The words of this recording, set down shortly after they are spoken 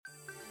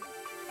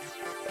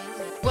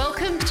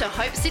Welcome to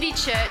Hope City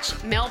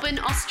Church, Melbourne,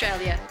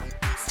 Australia.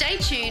 Stay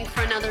tuned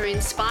for another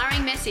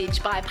inspiring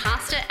message by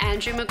Pastor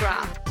Andrew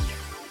McGrath.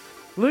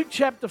 Luke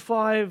chapter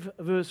 5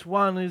 verse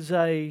 1 is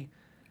an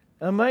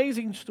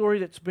amazing story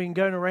that's been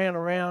going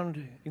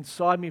around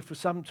inside me for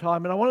some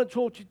time. And I want to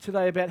talk to you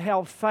today about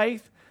how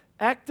faith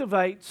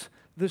activates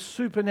the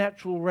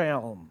supernatural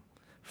realm.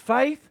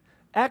 Faith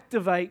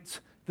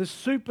activates the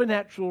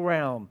supernatural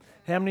realm.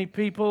 How many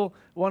people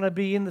want to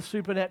be in the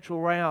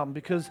supernatural realm?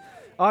 Because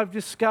I've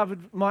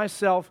discovered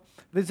myself,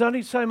 there's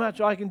only so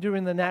much I can do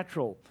in the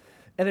natural.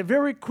 And it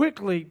very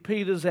quickly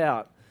peters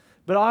out.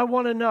 But I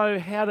want to know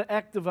how to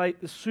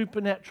activate the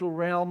supernatural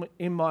realm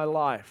in my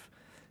life.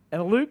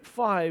 And Luke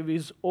 5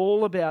 is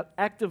all about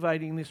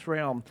activating this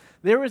realm.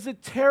 There is a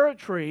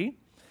territory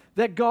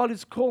that God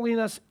is calling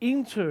us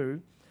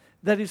into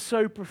that is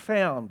so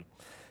profound.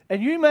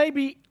 And you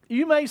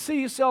may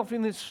see yourself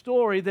in this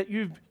story that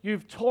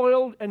you've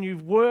toiled and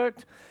you've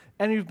worked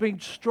and you've been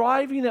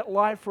striving at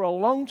life for a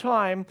long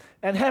time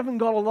and haven't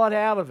got a lot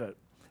out of it.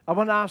 I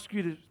want to ask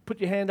you to put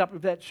your hand up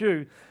if that's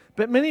you.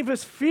 But many of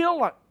us feel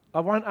like, I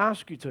won't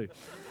ask you to.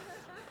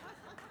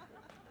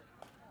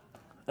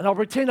 And I'll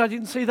pretend I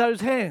didn't see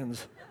those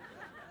hands.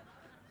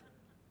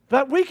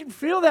 But we can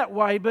feel that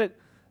way, but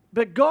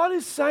God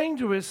is saying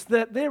to us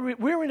that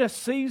we're in a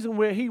season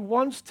where He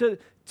wants to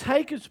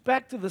take us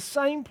back to the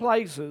same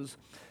places,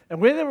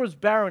 and where there was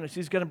barrenness,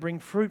 He's going to bring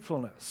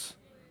fruitfulness.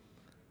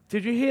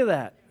 Did you hear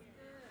that?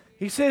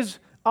 He says,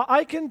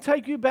 I can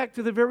take you back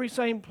to the very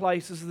same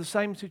places, the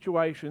same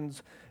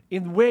situations,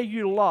 in where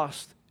you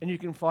lost, and you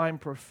can find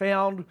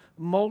profound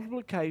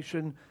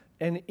multiplication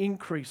and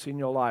increase in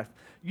your life.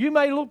 You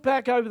may look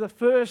back over the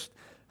first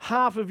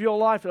half of your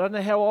life, I don't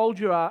know how old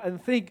you are,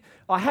 and think,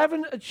 I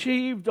haven't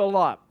achieved a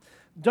lot.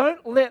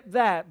 Don't let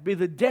that be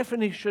the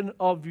definition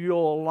of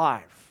your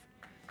life.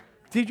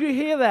 Did you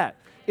hear that?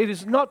 It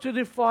is not to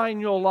define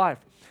your life.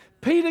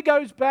 Peter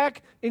goes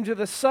back into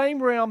the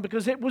same realm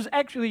because it was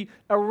actually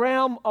a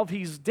realm of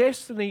his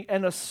destiny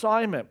and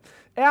assignment.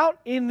 Out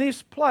in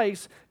this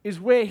place is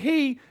where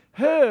he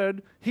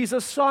heard his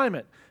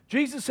assignment.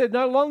 Jesus said,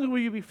 no longer will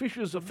you be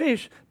fishers of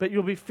fish, but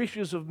you'll be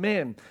fishers of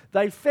men.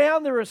 They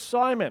found their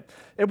assignment.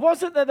 It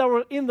wasn't that they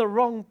were in the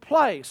wrong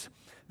place.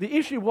 The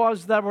issue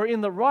was they were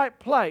in the right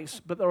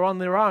place, but they're on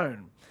their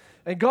own.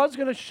 And God's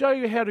going to show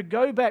you how to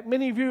go back.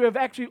 Many of you have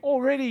actually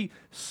already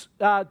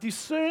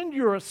discerned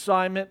your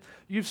assignment.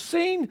 You've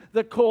seen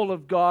the call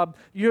of God.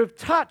 You have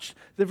touched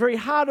the very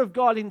heart of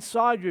God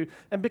inside you.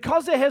 And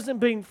because there hasn't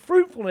been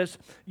fruitfulness,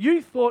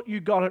 you thought you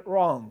got it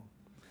wrong.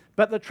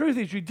 But the truth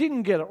is you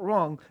didn't get it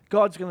wrong.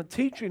 God's going to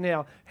teach you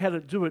now how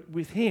to do it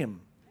with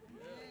Him.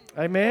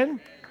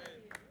 Amen?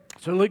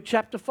 So Luke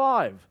chapter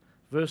 5,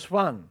 verse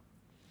 1.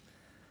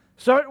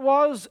 So it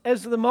was,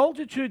 as the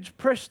multitudes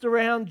pressed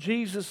around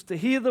Jesus to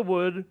hear the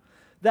word,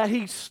 that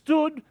He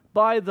stood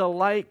by the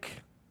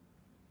lake.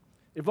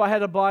 If I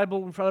had a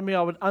Bible in front of me,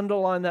 I would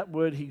underline that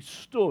word, He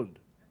stood.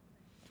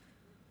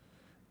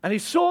 And He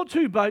saw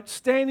two boats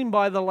standing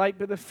by the lake,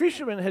 but the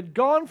fishermen had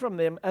gone from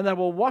them and they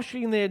were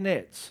washing their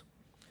nets.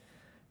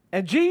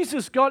 And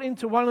Jesus got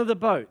into one of the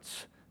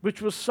boats,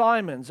 which was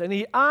Simon's, and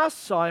He asked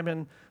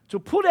Simon to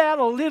put out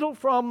a little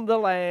from the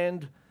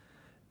land,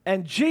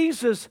 and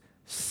Jesus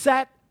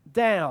sat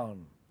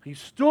down. He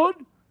stood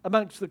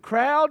amongst the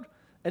crowd,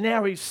 and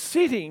now He's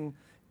sitting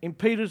in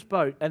Peter's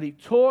boat, and He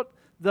taught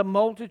the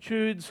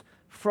multitudes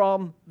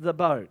from the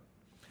boat.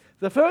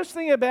 The first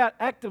thing about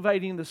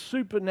activating the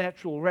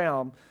supernatural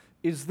realm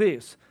is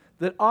this,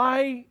 that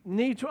I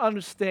need to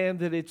understand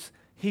that it's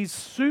His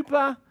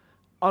super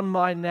on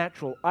my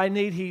natural. I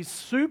need His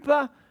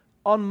super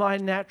on my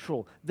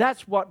natural.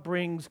 That's what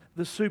brings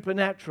the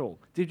supernatural.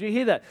 Did you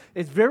hear that?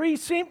 It's very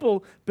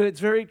simple, but it's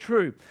very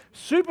true.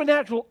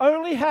 Supernatural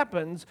only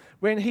happens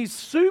when His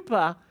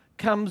super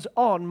comes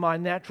on my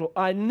natural.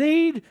 I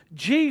need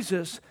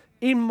Jesus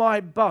in my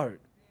boat.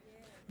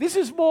 This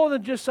is more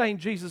than just saying,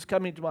 Jesus,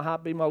 come into my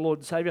heart, be my Lord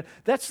and Savior.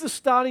 That's the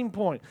starting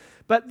point.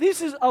 But this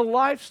is a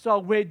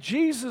lifestyle where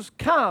Jesus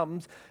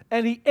comes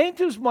and He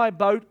enters my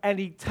boat and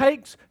He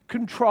takes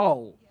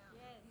control.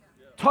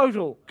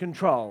 Total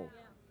control.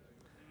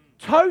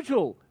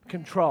 Total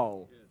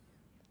control.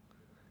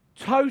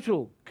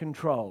 Total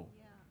control.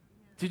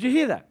 Did you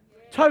hear that?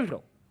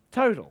 Total.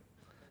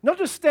 Not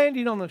just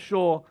standing on the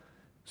shore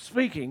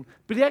speaking,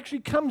 but He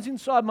actually comes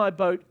inside my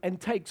boat and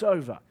takes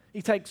over.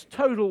 He takes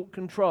total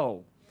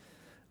control.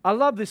 I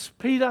love this.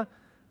 Peter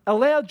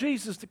allowed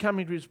Jesus to come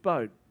into his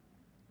boat.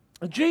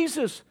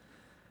 Jesus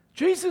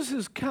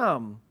has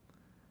come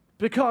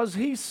because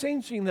He's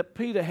sensing that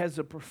Peter has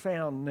a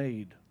profound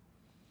need.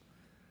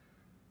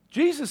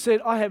 Jesus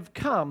said, I have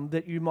come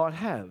that you might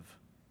have.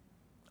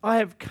 I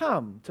have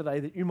come today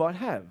that you might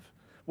have.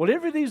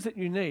 Whatever it is that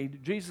you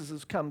need, Jesus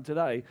has come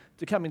today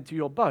to come into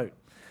your boat.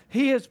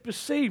 He has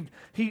perceived,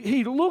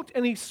 he looked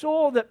and he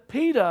saw that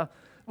Peter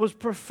was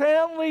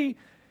profoundly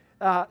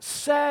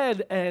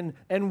sad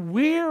and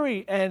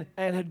weary and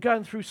had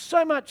gone through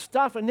so much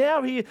stuff, and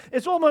now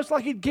it's almost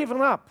like he'd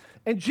given up.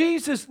 And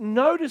Jesus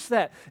noticed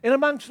that. And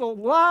amongst a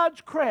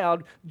large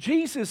crowd,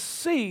 Jesus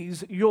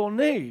sees your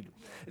need.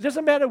 It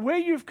doesn't matter where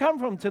you've come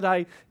from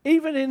today,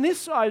 even in this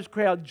size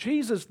crowd,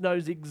 Jesus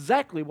knows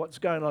exactly what's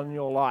going on in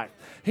your life.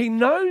 He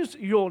knows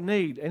your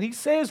need, and he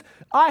says,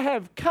 I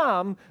have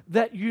come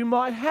that you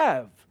might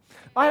have.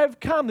 I have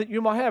come that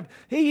you might have.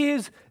 He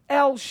is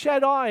El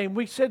Shaddai, and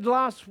we said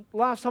last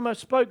time I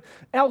spoke,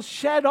 El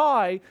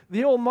Shaddai,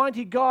 the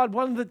Almighty God,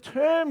 one of the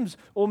terms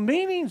or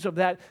meanings of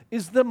that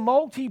is the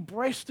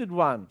multi-breasted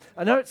one.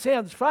 I know it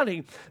sounds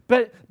funny,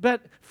 but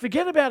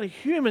forget about a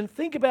human,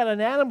 think about an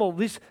animal,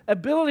 this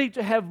ability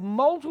to have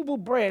multiple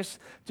breasts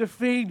to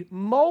feed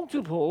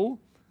multiple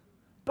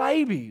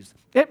babies.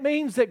 It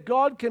means that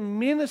God can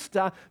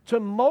minister to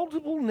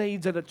multiple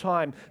needs at a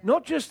time,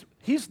 not just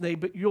his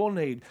need, but your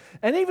need.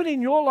 And even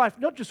in your life,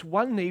 not just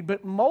one need,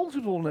 but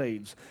multiple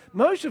needs.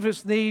 Most of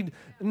us need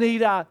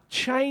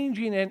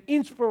changing and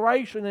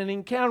inspiration and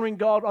encountering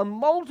God on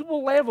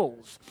multiple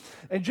levels.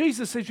 And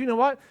Jesus says, you know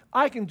what?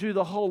 I can do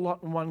the whole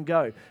lot in one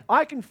go.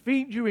 I can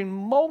feed you in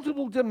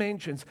multiple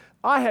dimensions.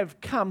 I have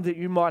come that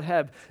you might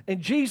have.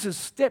 And Jesus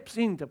steps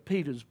into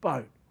Peter's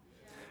boat.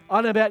 I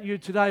don't know about you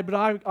today,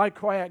 but I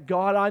cry out,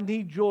 God, I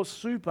need your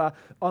super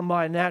on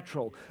my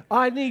natural.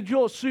 I need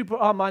your super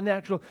on my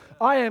natural.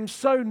 I am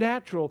so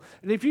natural.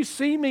 And if you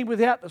see me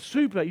without the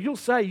super, you'll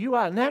say you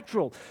are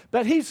natural.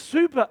 But his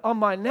super on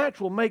my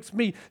natural makes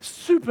me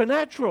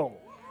supernatural.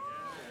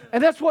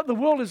 And that's what the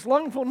world is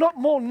longing for. Not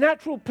more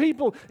natural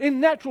people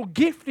in natural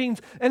giftings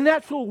and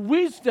natural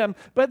wisdom,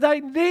 but they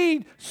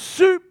need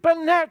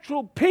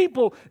supernatural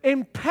people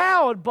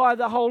empowered by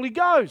the Holy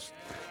Ghost.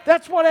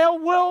 That's what our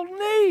world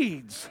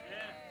needs.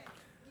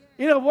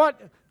 You know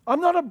what?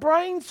 I'm not a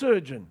brain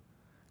surgeon.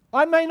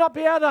 I may not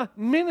be able to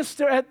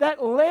minister at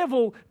that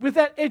level with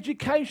that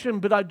education,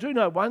 but I do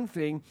know one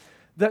thing,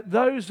 that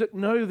those that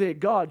know their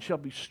God shall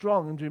be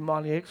strong and do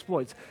mighty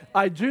exploits.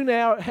 I do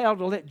know how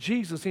to let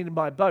Jesus into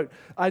my boat.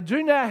 I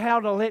do know how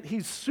to let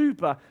his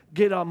super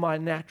get on my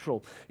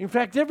natural. In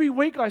fact, every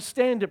week I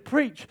stand to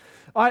preach,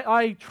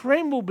 I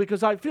tremble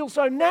because I feel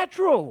so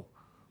natural.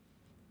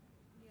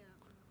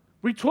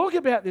 We talk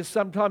about this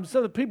sometimes.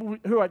 Some of the people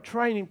who are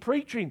trained in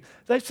preaching,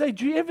 they say,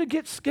 do you ever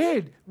get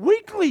scared?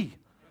 Weekly.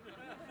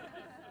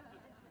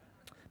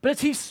 But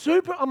it's his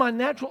super on my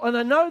natural. And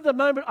I know the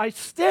moment I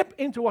step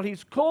into what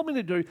he's called me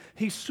to do,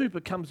 his super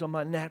comes on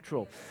my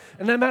natural.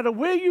 And no matter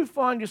where you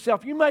find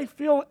yourself, you may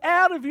feel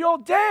out of your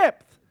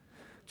depth.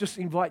 Just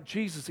invite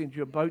Jesus into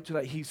your boat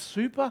today. He's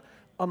super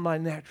on my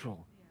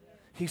natural.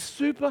 He's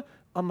super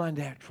on my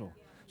natural.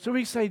 So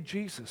we say,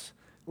 Jesus,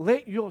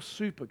 let your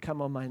super come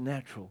on my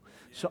natural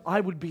so I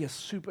would be a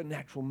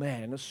supernatural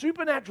man, a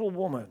supernatural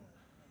woman.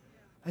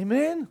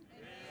 Amen?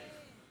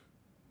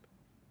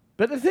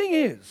 But the thing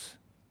is,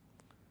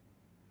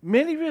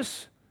 many of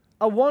us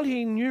are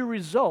wanting new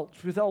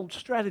results with old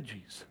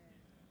strategies.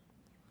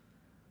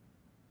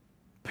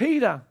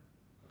 Peter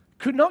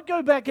could not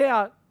go back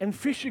out and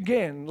fish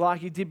again like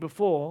he did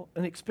before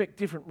and expect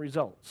different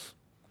results.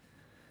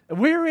 And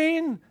we're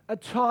in a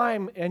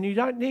time, and you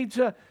don't need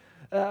to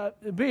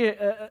be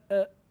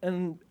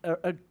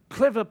a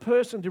clever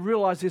person to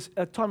realize this,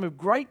 a time of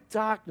great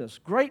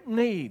darkness, great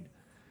need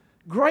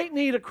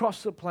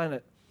across the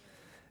planet.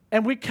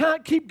 And we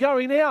can't keep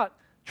going out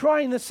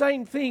trying the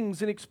same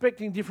things and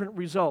expecting different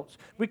results.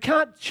 We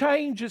can't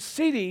change a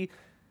city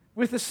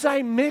with the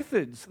same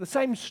methods, the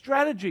same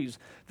strategies,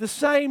 the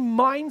same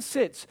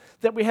mindsets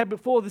that we had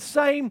before, the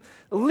same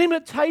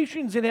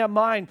limitations in our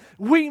mind.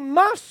 We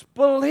must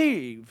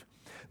believe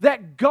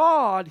that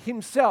God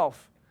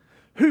himself,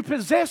 who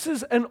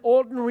possesses an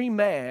ordinary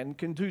man,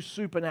 can do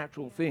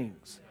supernatural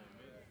things.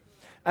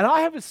 And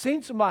I have a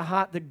sense in my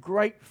heart that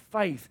great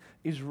faith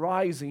is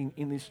rising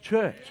in this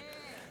church.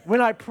 When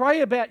I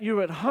pray about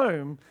you at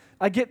home,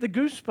 I get the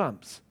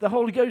goosebumps, the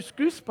Holy Ghost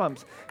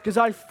goosebumps, because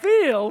I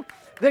feel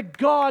that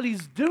God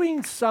is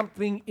doing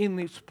something in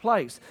this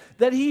place,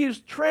 that he is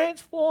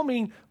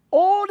transforming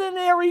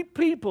ordinary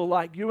people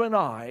like you and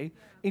I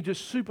into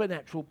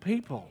supernatural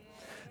people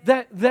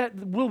that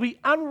will be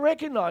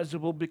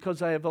unrecognizable because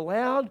they have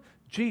allowed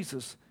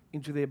Jesus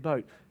into their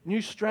boat.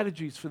 New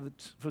strategies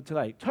for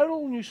today,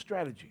 total new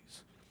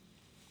strategies.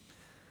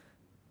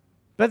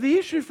 But the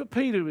issue for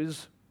Peter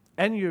is,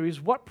 and you, is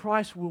what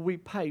price will we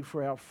pay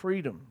for our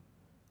freedom?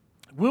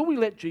 Will we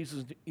let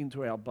Jesus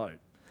into our boat?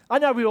 I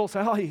know we all say,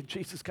 oh yeah,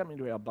 Jesus, come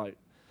into our boat.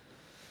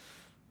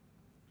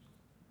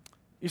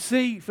 You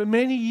see, for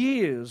many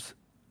years,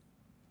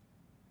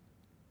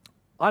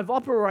 I've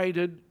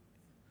operated,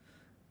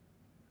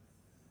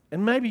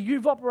 and maybe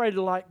you've operated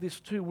like this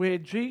too, where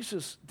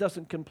Jesus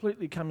doesn't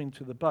completely come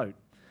into the boat.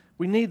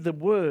 We need the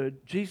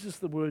Word, Jesus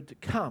the Word, to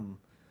come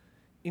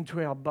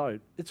into our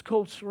boat. It's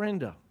called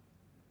surrender.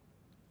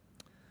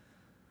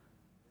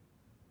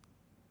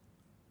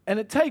 And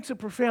it takes a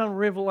profound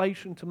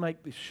revelation to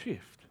make this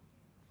shift.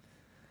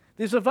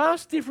 There's a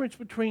vast difference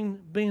between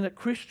being a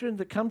Christian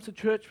that comes to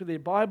church with their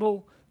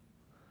Bible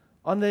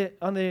on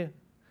their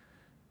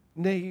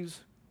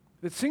knees,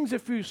 that sings a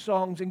few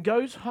songs and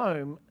goes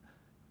home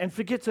and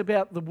forgets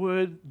about the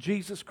word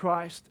Jesus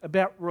Christ,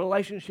 about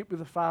relationship with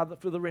the Father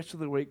for the rest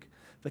of the week.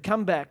 They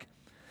come back.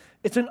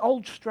 It's an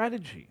old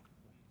strategy.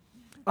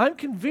 I'm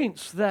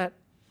convinced that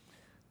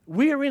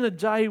we are in a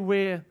day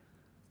where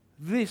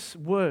this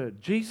word,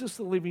 Jesus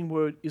the living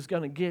word, is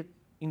going to get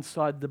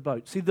inside the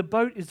boat. See, the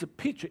boat is a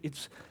picture.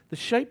 It's the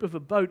shape of a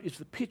boat is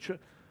the picture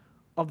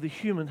of the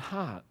human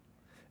heart.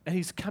 And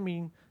he's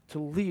coming to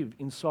live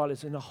inside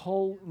us in a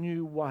whole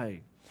new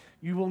way.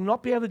 You will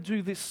not be able to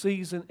do this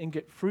season and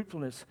get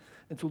fruitfulness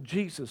until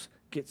Jesus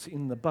gets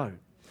in the boat.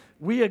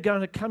 We are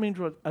going to come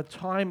into a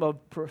time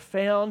of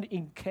profound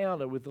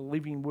encounter with the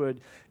living word.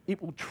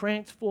 It will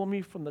transform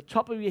you from the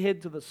top of your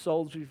head to the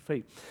soles of your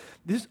feet.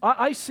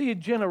 I see a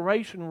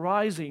generation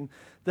rising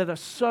that are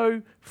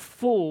so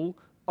full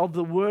of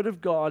the word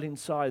of God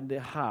inside their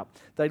heart.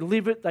 They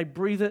live it, they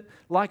breathe it.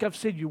 Like I've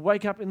said, you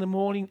wake up in the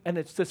morning and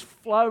it's just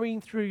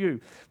flowing through you.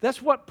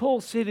 That's what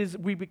Paul said, is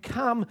we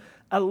become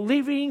a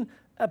living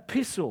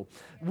epistle.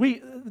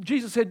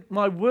 Jesus said,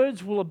 my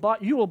words will abide,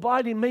 you will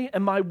abide in me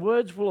and my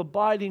words will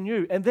abide in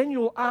you. And then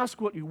you'll ask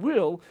what you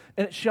will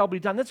and it shall be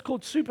done. That's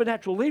called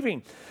supernatural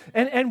living.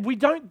 And we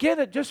don't get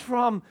it just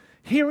from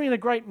hearing a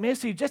great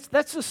message.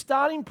 That's the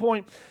starting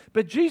point.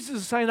 But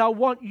Jesus is saying, I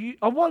want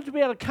to be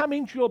able to come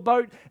into your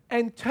boat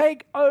and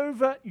take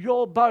over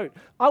your boat.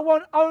 I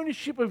want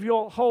ownership of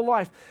your whole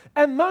life.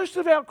 And most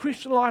of our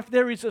Christian life,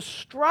 there is a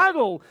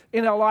struggle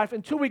in our life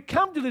until we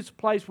come to this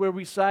place where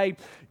we say,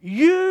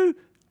 you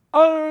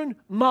own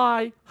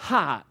my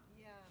heart.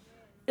 Yeah.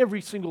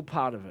 Every single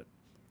part of it.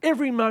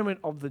 Every moment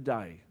of the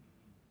day.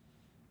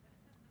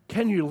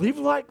 Can you live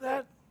like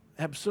that?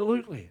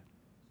 Absolutely.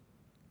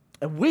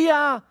 And we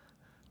are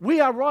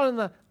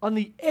right on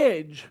the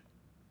edge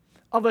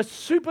of a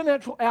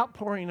supernatural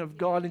outpouring of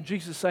God, and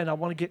Jesus saying, I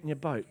want to get in your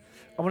boat.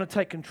 I want to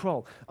take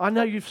control. I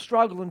know you've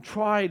struggled and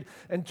tried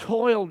and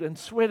toiled and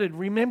sweated.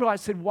 Remember I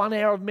said 1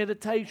 hour of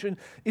meditation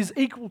is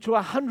equal to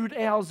 100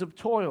 hours of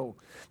toil.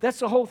 That's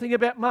the whole thing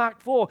about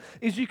Mark 4,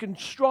 is you can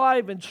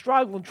strive and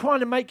struggle and trying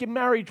to make your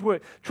marriage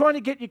work, trying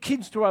to get your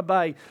kids to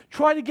obey,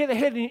 trying to get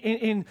ahead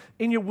in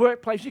your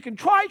workplace. You can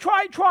try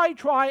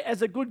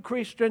as a good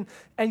Christian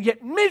and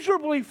yet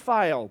miserably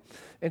fail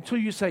until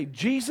you say,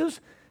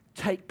 Jesus,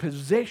 take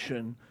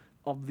possession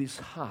of this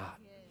heart.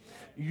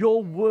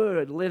 Your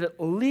word, let it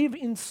live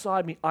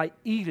inside me. I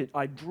eat it.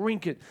 I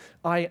drink it.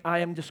 I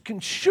am just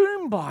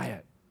consumed by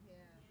it.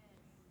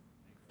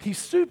 He's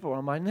super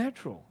on my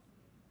natural.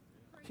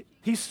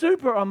 He's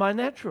super on my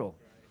natural.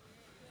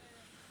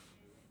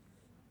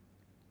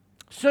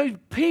 So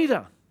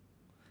Peter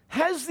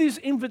has this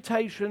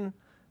invitation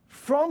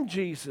from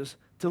Jesus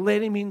to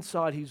let him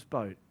inside his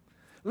boat.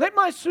 Let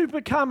my super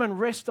come and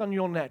rest on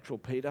your natural,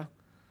 Peter.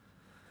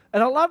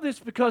 And I love this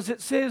because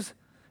it says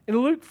in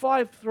Luke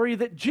 5:3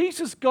 that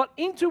Jesus got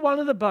into one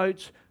of the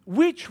boats,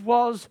 which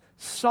was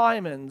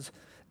Simon's,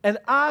 and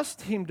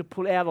asked him to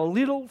put out a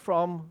little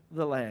from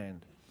the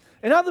land.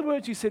 In other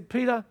words, he said,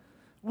 Peter,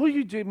 will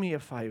you do me a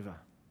favor?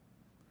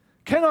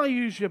 Can I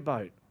use your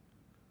boat?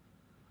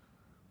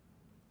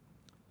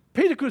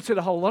 Peter could have said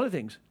a whole lot of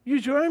things.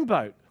 Use your own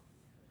boat.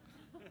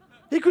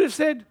 He could have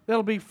said,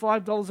 that'll be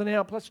 $5 an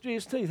hour plus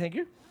GST, thank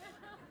you.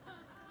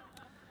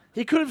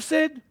 He could have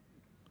said,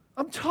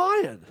 I'm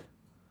tired.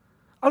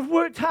 I've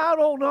worked hard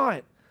all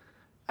night.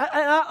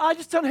 I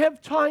just don't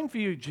have time for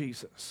you,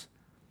 Jesus.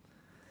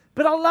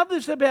 But I love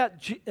this about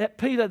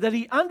Peter, that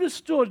he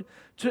understood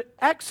to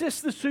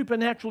access the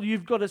supernatural,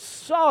 you've got to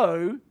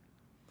sow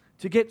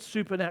to get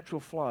supernatural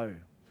flow.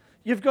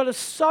 You've got to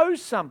sow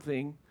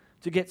something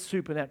to get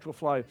supernatural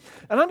flow.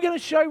 And I'm going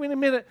to show you in a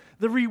minute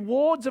the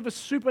rewards of a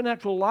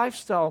supernatural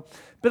lifestyle.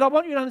 But I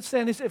want you to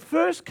understand this. It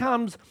first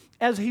comes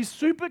as his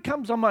super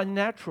comes on my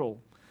natural.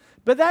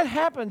 But that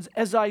happens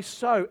as I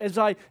sow, as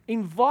I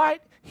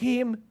invite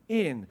him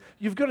in.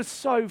 You've got to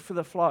sow for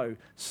the flow.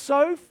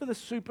 Sow for the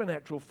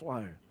supernatural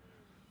flow.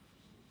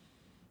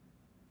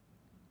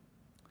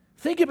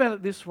 Think about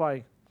it this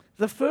way.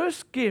 The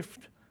first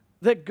gift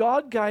that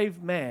God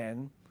gave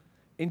man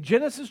in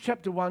Genesis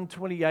chapter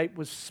 1:28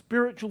 was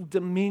spiritual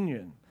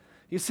dominion.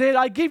 He said,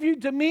 I give you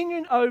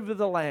dominion over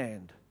the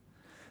land.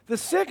 The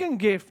second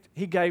gift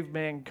he gave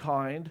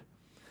mankind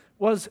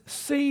was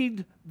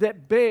seed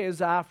that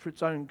bears after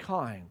its own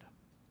kind.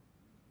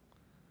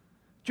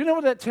 Do you know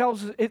what that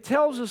tells us? It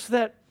tells us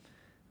that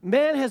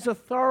man has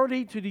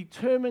authority to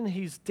determine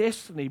his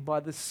destiny by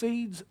the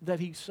seeds that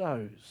he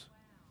sows.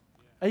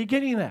 Are you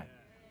getting that?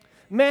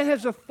 Man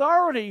has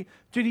authority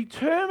to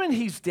determine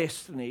his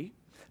destiny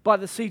by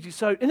the seeds he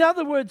sowed. In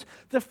other words,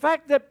 the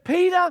fact that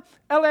Peter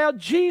allowed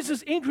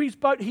Jesus into his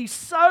boat, he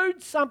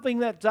sowed something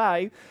that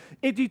day,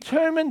 it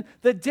determined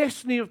the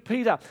destiny of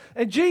Peter.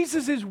 And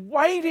Jesus is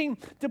waiting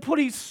to put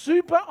his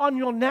super on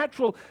your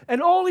natural,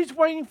 and all he's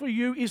waiting for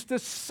you is to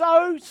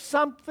sow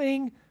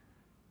something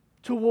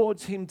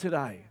towards him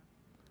today.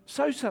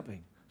 Sow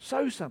something.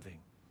 Sow something.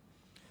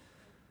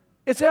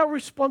 It's our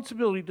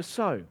responsibility to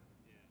sow.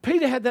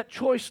 Peter had that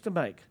choice to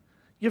make.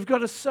 You've got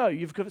to sow.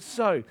 You've got to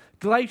sow.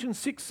 Galatians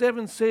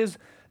 6:7 says,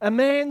 A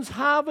man's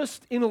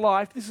harvest in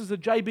life, this is the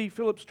J.B.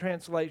 Phillips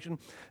translation,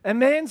 a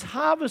man's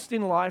harvest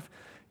in life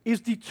is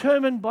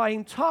determined by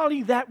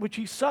entirely that which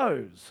he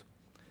sows.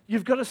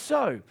 You've got to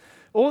sow.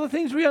 All the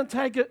things we're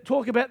going to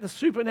talk about the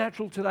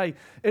supernatural today,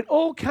 it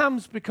all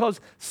comes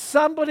because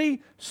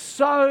somebody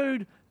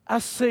sowed a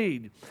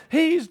seed.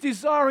 He is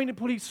desiring to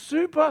put his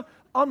super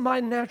on my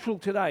natural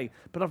today,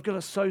 but I've got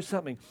to sow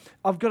something.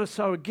 I've got to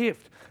sow a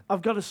gift.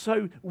 I've got to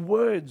sow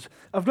words.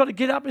 I've got to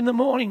get up in the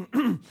morning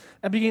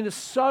and begin to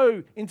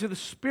sow into the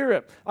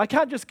Spirit. I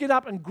can't just get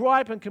up and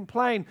gripe and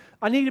complain.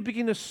 I need to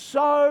begin to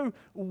sow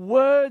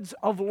words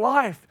of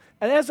life.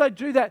 And as I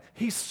do that,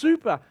 his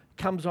super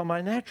comes on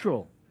my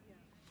natural.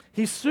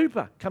 His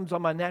super comes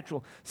on my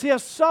natural. See, a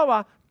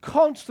sower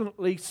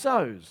constantly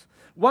sows.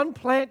 One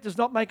plant does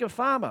not make a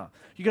farmer.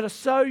 You've got to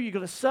sow, you've got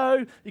to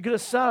sow, you've got to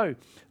sow.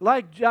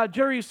 Like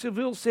Jerry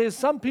Seville says,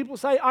 some people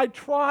say, I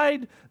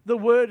tried the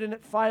word and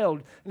it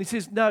failed. And he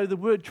says, no, the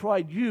word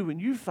tried you and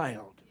you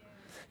failed.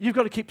 You've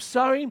got to keep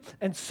sowing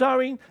and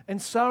sowing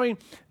and sowing.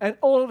 And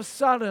all of a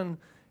sudden,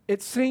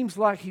 it seems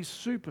like his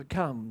super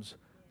comes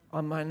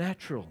on my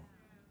natural.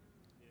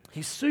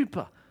 His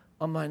super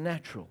on my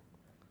natural.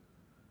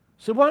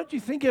 So why don't you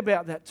think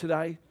about that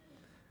today?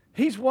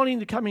 He's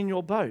wanting to come in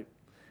your boat.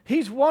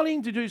 He's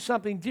wanting to do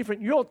something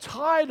different. You're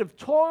tired of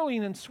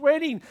toiling and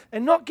sweating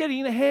and not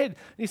getting ahead.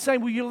 And he's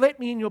saying, will you let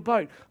me in your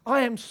boat?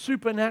 I am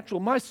supernatural.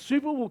 My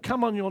super will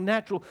come on your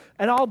natural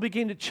and I'll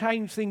begin to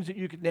change things that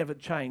you could never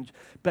change.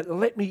 But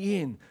let me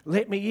in,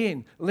 let me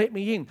in, let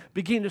me in.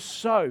 Begin to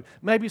sow.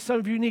 Maybe some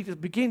of you need to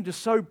begin to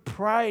sow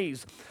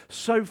praise,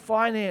 sow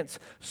finance,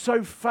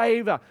 sow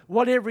favor,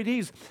 whatever it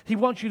is. He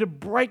wants you to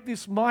break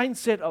this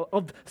mindset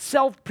of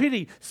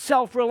self-pity,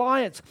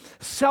 self-reliance,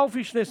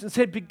 selfishness and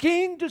said,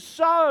 begin to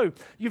sow.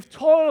 You've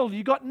toiled,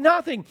 you've got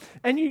nothing,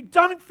 and you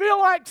don't feel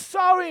like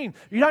sowing.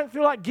 You don't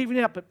feel like giving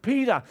up. But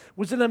Peter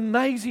was an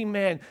amazing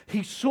man.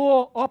 He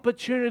saw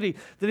opportunity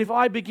that if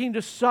I begin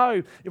to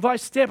sow, if I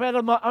step out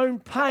of my own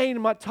pain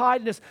and my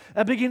tiredness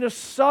and begin to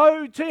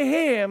sow to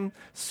him,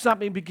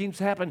 something begins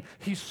to happen.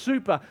 His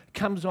super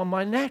comes on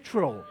my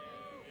natural.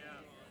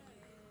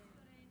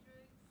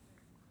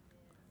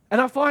 And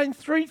I find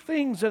three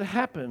things that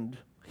happened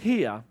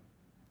here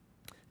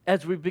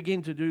as we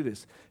begin to do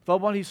this. If I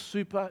want his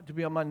super to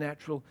be on my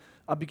natural,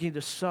 I begin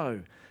to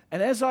sow.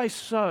 And as I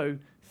sow,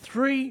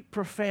 three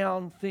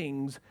profound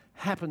things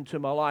happen to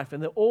my life.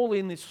 And they're all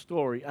in this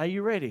story. Are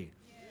you ready?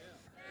 Yeah.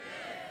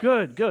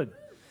 Good, good.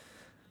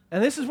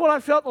 And this is what I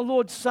felt the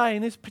Lord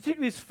saying.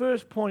 Particularly this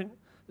first point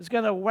is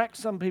going to whack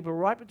some people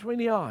right between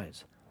the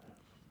eyes.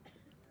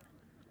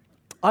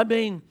 I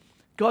mean,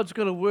 God's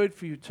got a word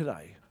for you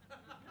today.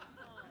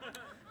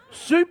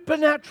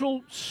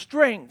 Supernatural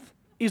strength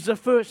is the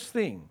first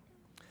thing.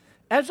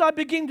 As I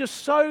begin to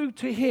sow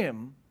to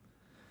him,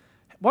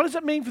 what does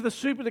it mean for the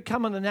super to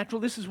come on the natural?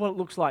 This is what it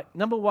looks like.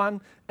 Number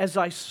one, as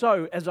I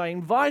sow, as I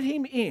invite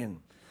him in,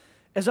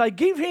 as I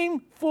give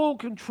him full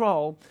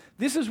control,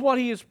 this is what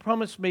he has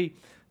promised me.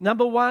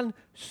 Number one,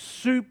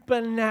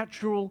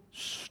 supernatural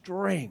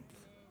strength.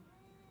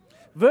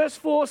 Verse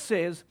 4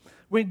 says,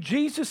 when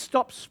Jesus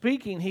stopped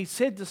speaking, he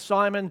said to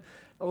Simon,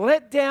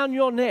 let down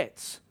your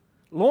nets,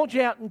 launch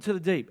out into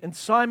the deep. And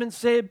Simon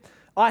said,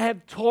 I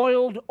have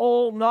toiled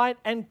all night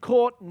and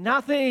caught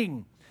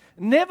nothing.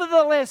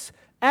 Nevertheless,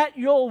 at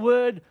your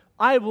word,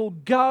 I will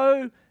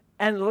go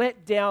and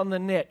let down the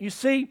net. You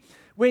see,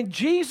 when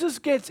Jesus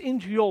gets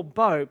into your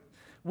boat,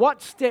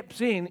 what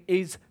steps in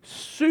is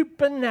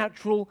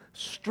supernatural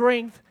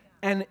strength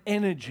and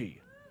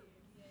energy.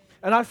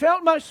 And I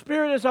felt my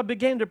spirit as I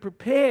began to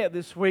prepare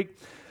this week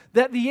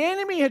that the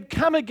enemy had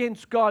come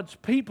against God's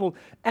people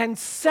and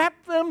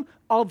sapped them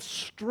of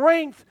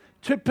strength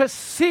to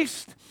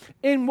persist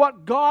in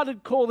what God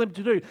had called them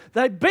to do.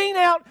 They'd been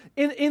out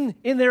in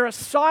their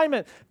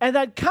assignment and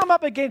they'd come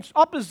up against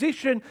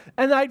opposition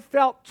and they'd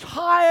felt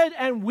tired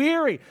and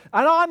weary.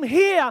 And I'm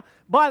here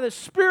by the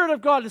Spirit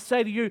of God to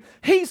say to you,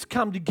 he's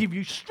come to give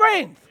you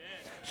strength.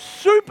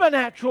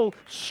 Supernatural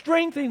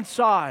strength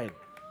inside.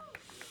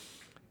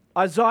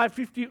 Isaiah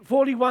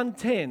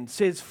 41:10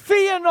 says,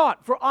 fear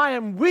not, for I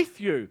am with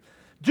you.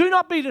 Do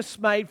not be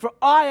dismayed, for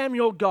I am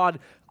your God.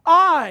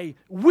 I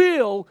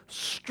will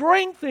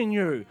strengthen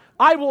you.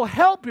 I will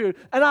help you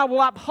and I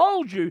will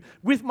uphold you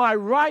with my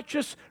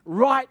righteous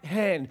right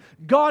hand.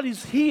 God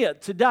is here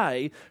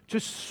today to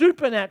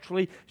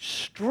supernaturally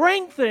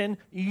strengthen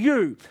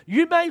you.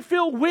 You may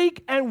feel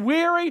weak and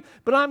weary,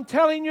 but I'm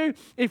telling you,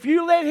 if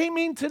you let him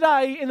in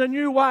today in a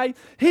new way,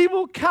 he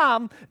will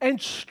come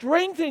and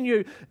strengthen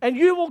you and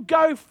you will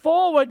go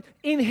forward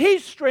in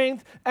his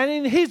strength and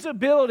in his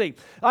ability.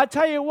 I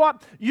tell you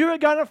what, you are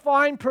going to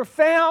find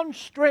profound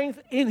strength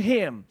in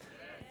him.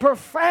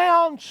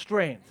 Profound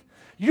strength.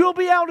 You'll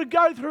be able to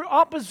go through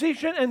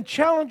opposition and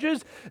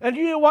challenges, and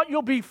you know what?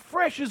 You'll be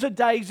fresh as a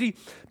daisy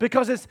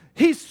because it's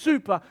his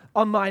super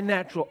on my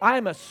natural. I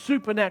am a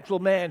supernatural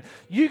man.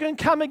 You can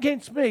come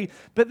against me,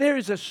 but there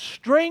is a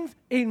strength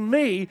in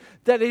me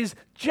that is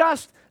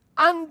just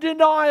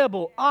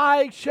undeniable.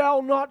 I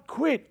shall not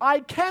quit. I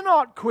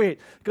cannot quit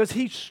because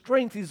his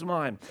strength is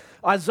mine.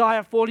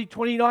 Isaiah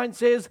 40:29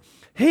 says,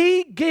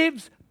 he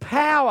gives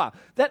power.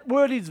 That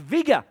word is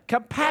vigor,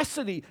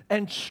 capacity,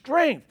 and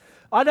strength.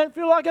 I don't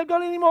feel like I've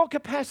got any more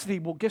capacity.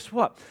 Well, guess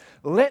what?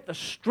 Let the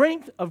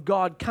strength of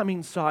God come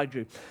inside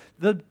you.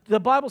 The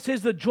Bible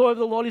says the joy of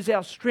the Lord is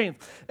our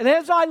strength. And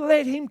as I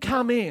let him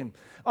come in,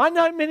 I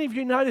know many of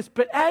you know this,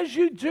 but as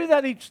you do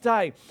that each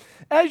day,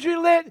 as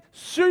you let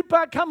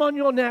super come on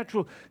your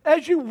natural,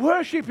 as you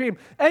worship him,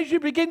 as you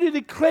begin to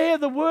declare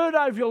the word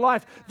over your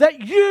life,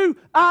 that you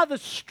are the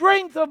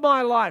strength of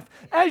my life,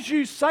 as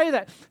you say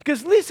that.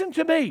 Because listen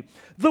to me,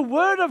 the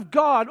word of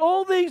God,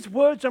 all these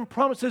words and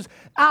promises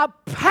are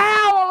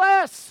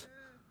powerless.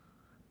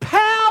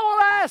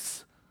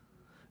 Powerless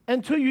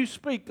until you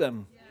speak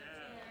them.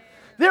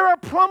 There are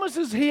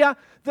promises here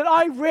that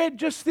I read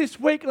just this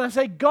week and I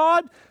say,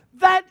 God,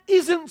 that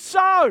isn't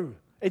so.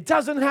 It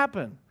doesn't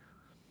happen.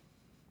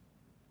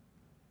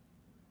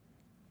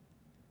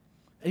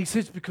 And he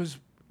says, because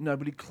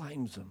nobody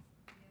claims them.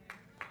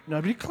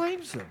 Nobody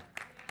claims them.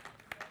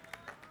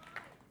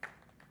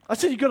 I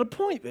said, you've got a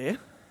point there.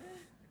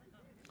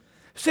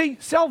 See,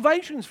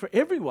 salvation's for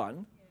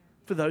everyone,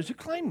 for those who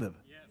claim them.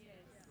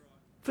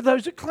 For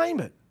those that claim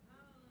it.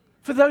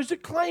 For those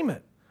that claim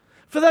it.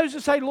 For those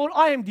that say, Lord,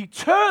 I am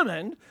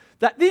determined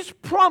that this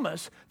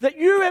promise that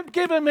you have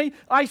given me,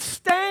 I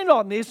stand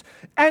on this,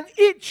 and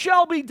it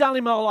shall be done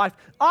in my life.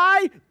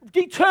 I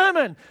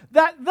determine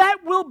that that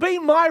will be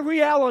my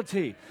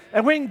reality.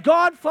 And when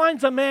God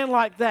finds a man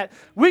like that,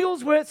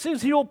 Wigglesworth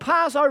says he will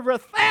pass over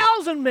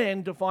 1,000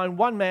 men to find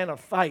one man of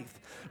faith.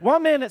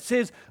 One man that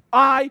says,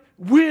 I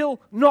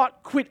will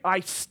not quit. I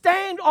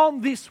stand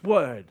on this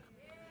word.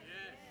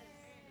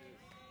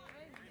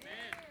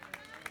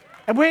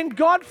 And when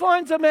God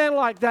finds a man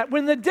like that,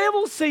 when the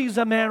devil sees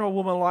a man or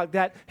woman like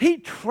that, he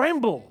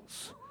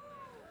trembles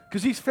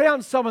because he's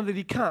found someone that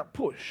he can't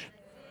push.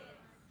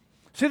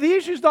 So the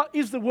issue is not,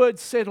 is the word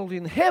settled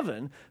in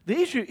heaven? The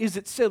issue is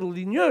it's settled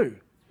in you.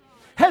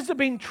 Has it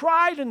been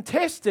tried and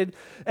tested?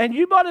 And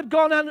you might have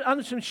gone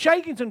under some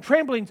shakings and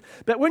tremblings,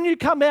 but when you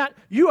come out,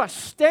 you are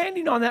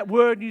standing on that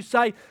word and you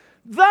say,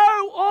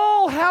 though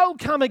all hell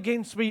come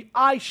against me,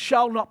 I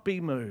shall not be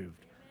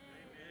moved.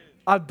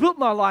 I've built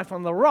my life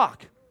on the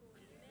rock.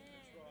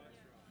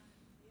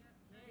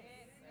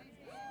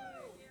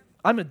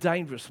 I'm a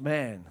dangerous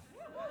man.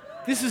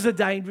 This is a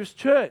dangerous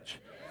church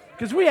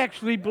because we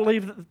actually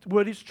believe that the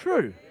word is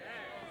true.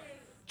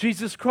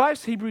 Jesus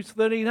Christ, Hebrews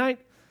 13:8,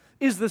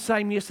 is the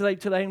same yesterday,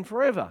 today, and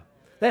forever.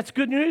 That's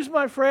good news,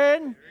 my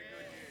friend.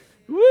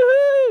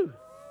 Woohoo!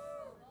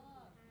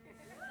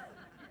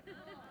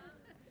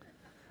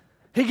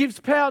 He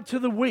gives power to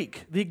the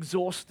weak, the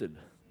exhausted.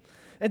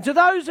 And to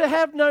those who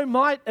have no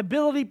might,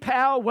 ability,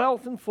 power,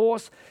 wealth, and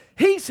force,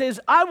 he says,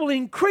 I will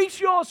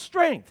increase your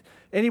strength.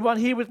 Anyone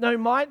here with no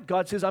might?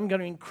 God says, I'm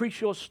going to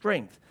increase your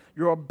strength,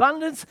 your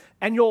abundance,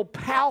 and your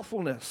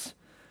powerfulness.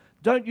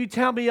 Don't you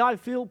tell me I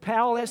feel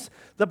powerless.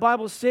 The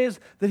Bible says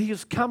that he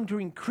has come to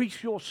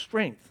increase your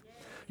strength.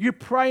 You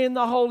pray in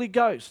the Holy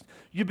Ghost.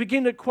 You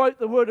begin to quote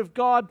the word of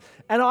God,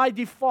 and I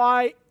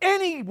defy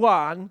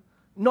anyone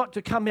not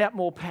to come out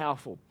more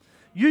powerful.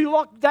 You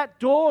lock that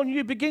door and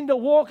you begin to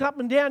walk up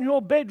and down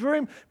your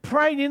bedroom,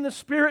 praying in the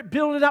Spirit,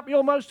 building up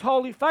your most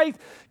holy faith,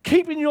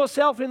 keeping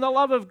yourself in the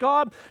love of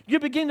God. You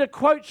begin to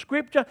quote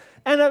Scripture,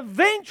 and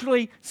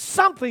eventually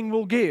something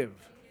will give.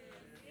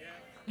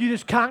 You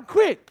just can't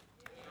quit.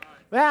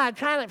 Well, I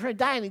tried it for a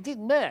day and it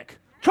didn't work.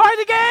 Try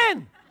it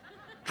again.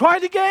 Try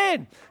it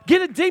again.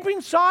 Get it deep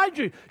inside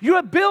you. You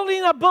are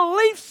building a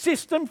belief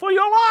system for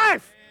your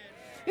life.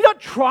 You're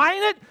not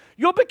trying it.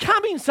 You're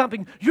becoming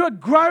something. You're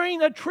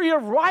growing a tree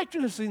of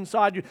righteousness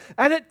inside you.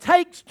 And it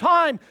takes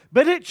time,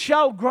 but it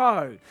shall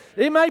grow.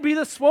 It may be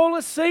the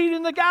smallest seed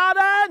in the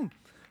garden.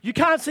 You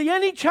can't see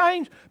any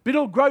change, but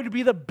it'll grow to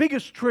be the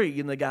biggest tree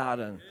in the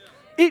garden.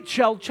 It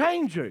shall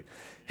change you.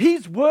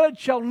 His word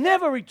shall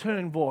never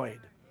return void.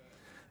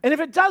 And if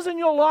it does in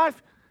your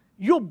life,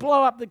 you'll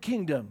blow up the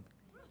kingdom.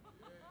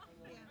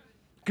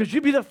 Because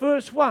you'll be the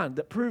first one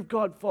that proved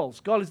God false.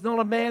 God is not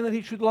a man that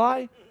he should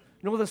lie,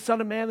 nor the son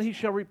of man that he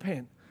shall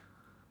repent.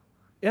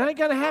 It ain't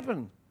going to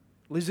happen,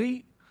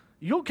 Lizzie.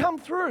 You'll come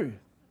through.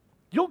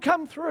 You'll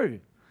come through.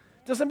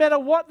 Doesn't matter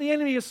what the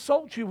enemy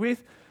assaults you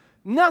with,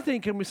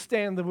 nothing can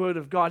withstand the word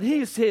of God.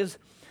 He says,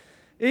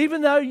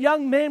 even though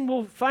young men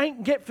will faint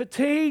and get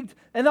fatigued,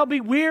 and they'll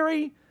be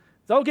weary,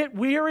 they'll get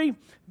weary,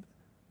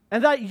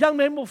 and that young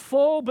men will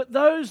fall, but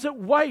those that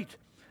wait,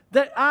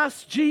 that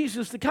ask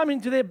Jesus to come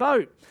into their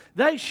boat,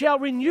 they shall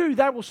renew,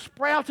 they will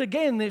sprout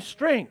again their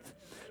strength.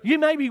 You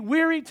may be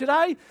weary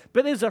today,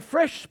 but there's a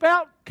fresh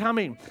spout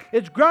coming.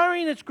 It's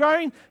growing, it's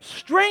growing.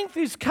 Strength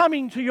is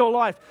coming to your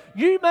life.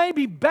 You may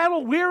be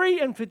battle weary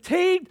and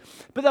fatigued,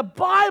 but the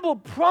Bible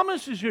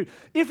promises you,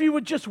 if you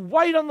would just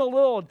wait on the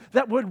Lord,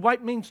 that word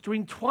wait means to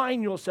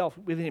entwine yourself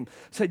with Him.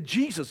 Say,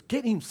 Jesus,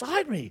 get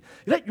inside me.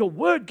 Let your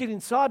word get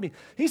inside me.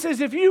 He says,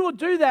 if you will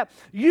do that,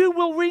 you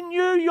will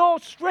renew your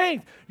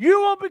strength. You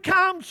will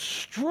become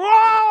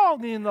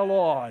strong in the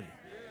Lord.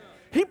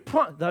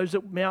 Those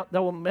that mount, they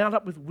will mount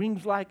up with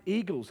wings like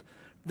eagles.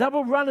 They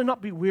will run and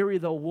not be weary.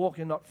 They'll walk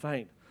and not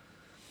faint.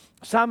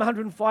 Psalm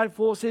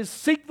 105:4 says,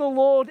 seek the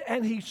Lord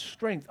and His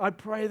strength. I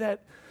pray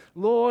that,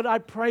 Lord, I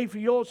pray for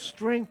your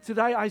strength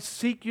today. I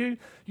seek you.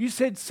 You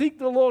said, seek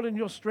the Lord and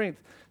your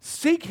strength.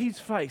 Seek His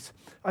face.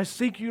 I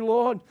seek you,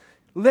 Lord.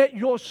 Let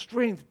your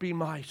strength be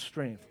my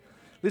strength.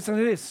 Listen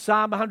to this.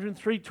 Psalm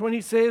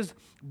 103:20 says,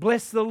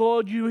 bless the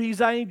Lord, you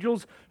His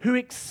angels who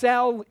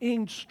excel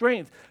in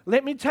strength.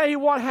 Let me tell you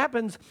what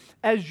happens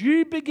as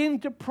you begin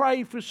to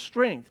pray for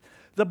strength.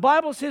 The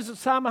Bible says in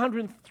Psalm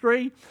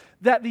 103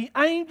 that the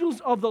angels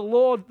of the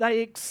Lord, they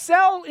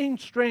excel in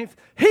strength,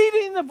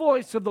 heeding the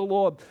voice of the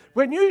Lord.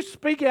 When you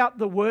speak out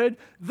the word,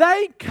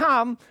 they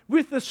come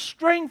with the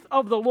strength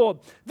of the Lord.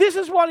 This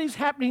is what is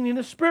happening in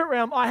the spirit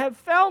realm. I have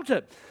felt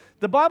it.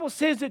 The Bible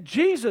says that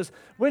Jesus,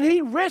 when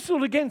He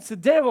wrestled against the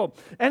devil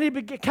and He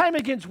came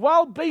against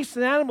wild beasts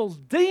and animals,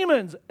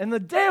 demons and the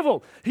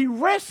devil, He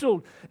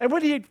wrestled. And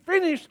when He had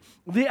finished,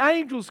 the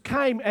angels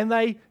came and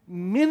they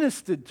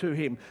ministered to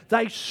Him.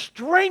 They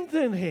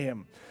strengthened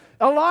Him.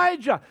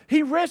 Elijah,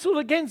 he wrestled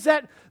against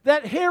that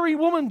hairy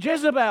woman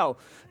Jezebel.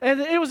 And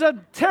it was a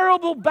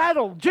terrible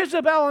battle,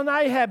 Jezebel and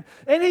Ahab.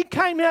 And he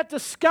came out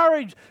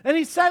discouraged and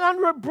he sat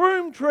under a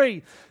broom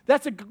tree.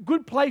 That's a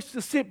good place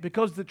to sit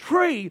because the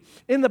tree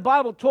in the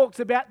Bible talks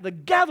about the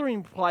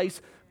gathering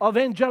place of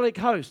angelic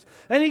hosts.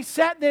 And he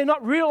sat there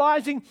not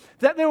realizing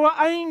that there were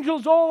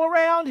angels all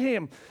around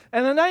him.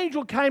 And an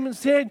angel came and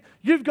said,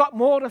 you've got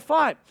more to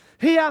fight.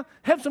 Here,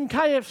 have some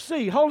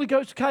KFC, Holy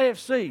Ghost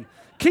KFC,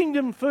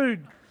 kingdom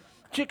food,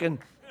 chicken.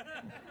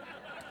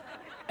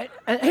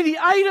 And he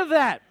ate of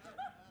that.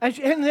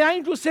 And the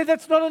angel said,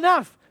 that's not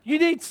enough. You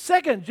need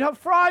seconds. You have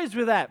fries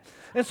with that.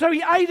 And so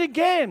he ate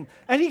again.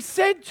 And he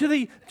said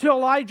to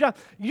Elijah,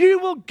 you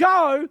will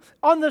go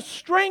on the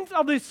strength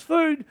of this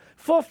food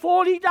for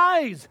 40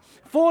 days.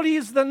 40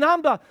 is the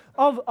number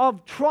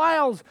of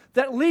trials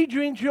that lead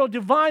you into your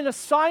divine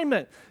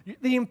assignment,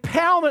 the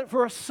empowerment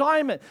for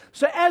assignment.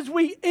 So as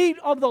we eat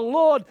of the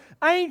Lord,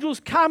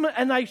 angels come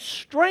and they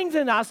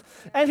strengthen us.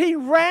 And he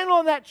ran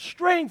on that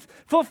strength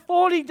for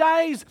 40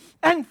 days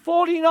and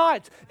 40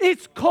 nights.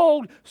 It's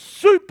called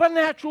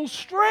supernatural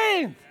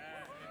strength.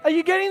 Are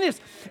you getting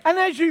this? And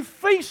as you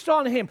feast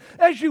on Him,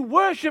 as you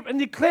worship and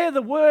declare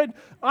the word,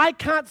 I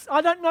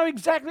don't know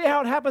exactly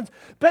how it happens,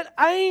 but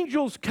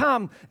angels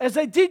come as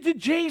they did to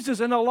Jesus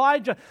and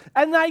Elijah,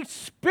 and they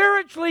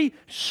spiritually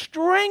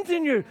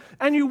strengthen you.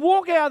 And you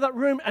walk out of that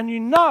room and you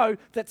know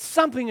that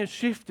something has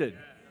shifted.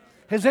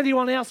 Has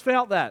anyone else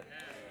felt that?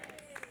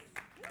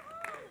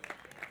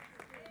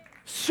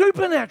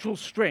 Supernatural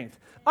strength.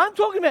 I'm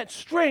talking about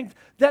strength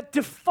that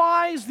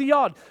defies the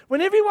odd. When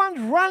everyone's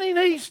running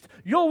east,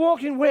 you're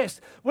walking west.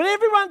 When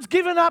everyone's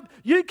given up,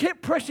 you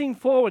keep pressing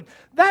forward.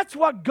 That's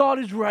what God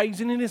is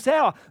raising in this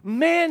hour.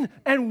 Men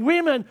and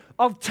women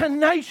of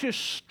tenacious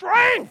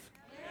strength.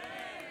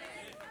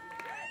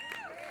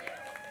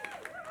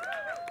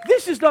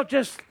 This is not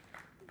just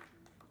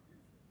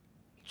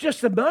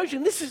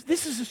emotion. This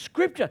is a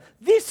scripture.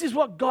 This is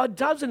what God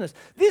does in us.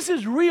 This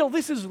is real.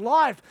 This is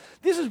life.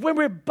 This is when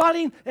we're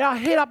butting our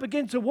head up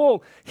against a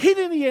wall,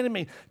 hitting the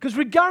enemy, because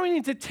we're going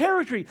into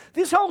territory.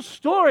 This whole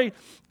story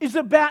is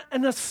about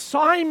an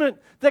assignment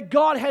that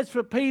God has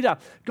for Peter.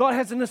 God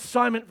has an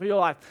assignment for your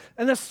life,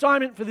 an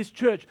assignment for this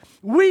church.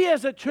 We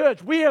as a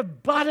church, we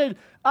have butted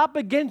up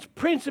against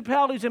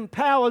principalities and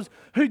powers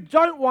who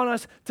don't want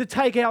us to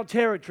take our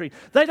territory.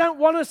 They don't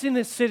want us in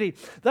this city.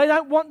 They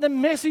don't want the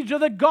message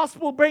of the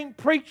gospel being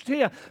preached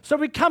here. So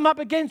we come up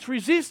against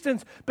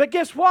resistance. But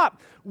guess what?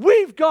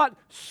 We've got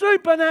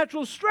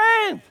supernatural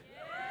strength.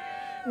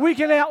 We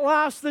can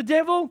outlast the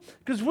devil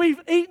because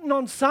we've eaten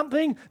on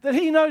something that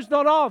he knows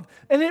not of.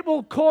 And it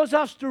will cause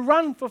us to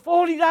run for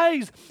 40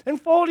 days and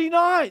 40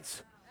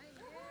 nights.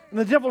 And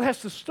the devil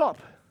has to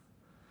stop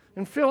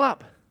and fill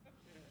up.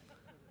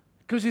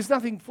 Because there's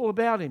nothing full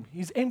about him.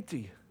 He's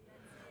empty.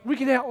 We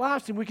can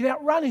outlast him. We can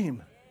outrun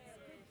him.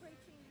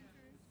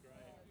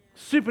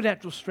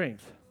 Supernatural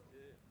strength.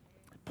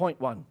 Point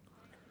 1.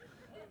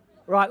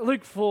 Right,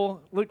 Luke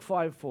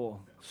 5:4.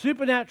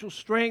 Supernatural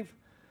strength,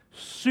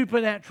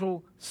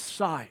 supernatural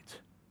sight.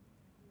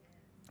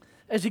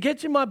 As he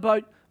gets in my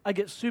boat, I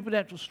get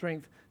supernatural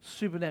strength,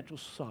 supernatural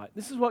sight.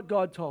 This is what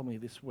God told me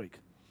this week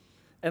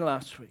and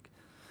last week.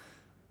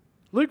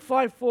 Luke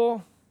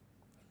 5:4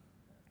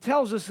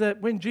 tells us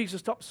that when Jesus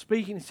stopped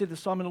speaking, he said to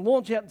Simon,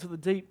 launch out into the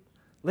deep,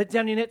 let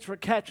down your nets for a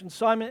catch. And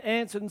Simon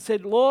answered and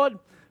said, Lord,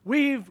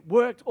 we've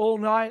worked all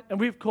night and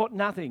we've caught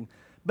nothing.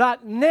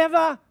 But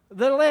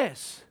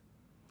nevertheless,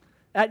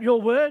 at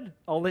your word,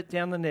 I'll let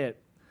down the net.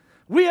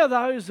 We are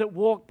those that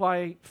walk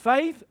by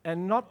faith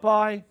and not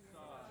by.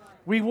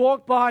 We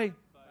walk by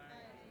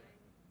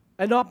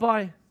and not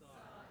by.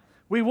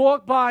 We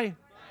walk by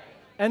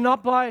and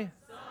not by.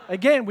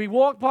 Again, we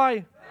walk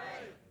by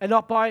and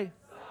not by.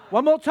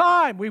 One more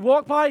time. We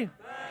walk by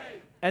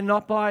and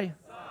not by.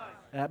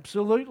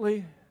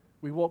 Absolutely.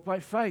 We walk by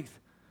faith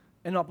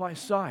and not by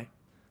sight.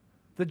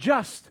 The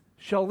just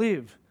shall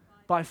live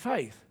by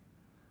faith.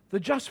 The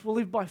just will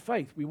live by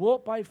faith. We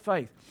walk by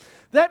faith.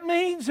 That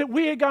means that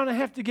we are going to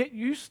have to get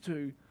used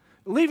to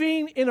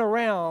living in a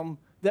realm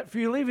that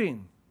few live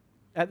in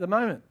at the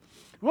moment.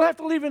 We'll have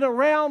to live in a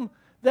realm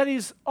that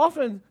is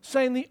often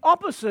saying the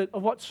opposite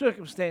of what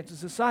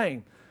circumstances are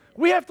saying.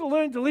 We have to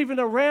learn to live in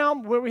a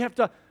realm where we have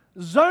to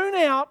zone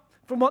out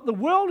from what the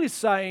world is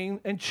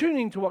saying and tune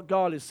into what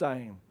God is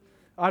saying.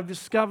 I've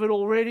discovered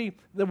already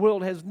the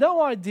world has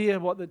no idea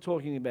what they're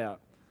talking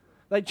about.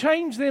 They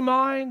change their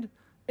mind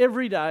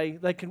every day.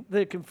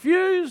 They're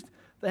confused.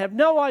 They have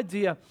no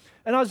idea.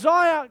 And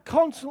Isaiah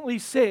constantly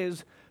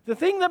says the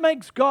thing that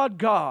makes God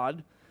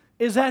God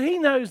is that he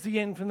knows the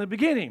end from the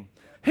beginning.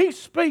 He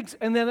speaks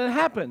and then it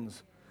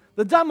happens.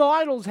 The dumb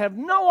idols have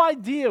no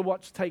idea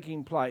what's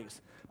taking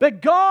place.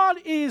 But God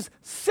is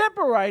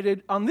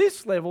separated on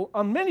this level,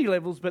 on many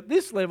levels, but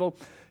this level,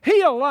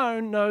 he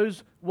alone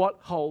knows what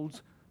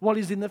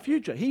is in the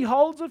future. He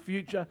holds the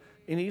future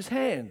in his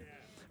hand.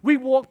 We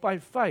walk by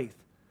faith.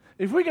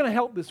 If we're going to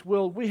help this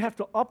world, we have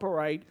to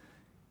operate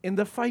in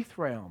the faith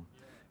realm.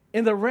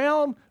 In the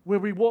realm where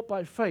we walk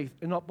by faith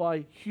and not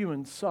by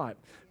human sight.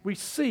 We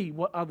see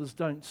what others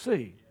don't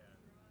see.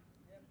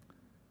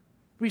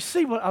 We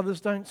see what others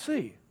don't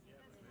see.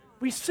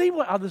 We see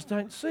what others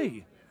don't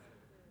see.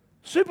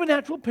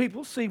 Supernatural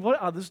people see what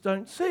others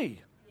don't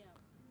see.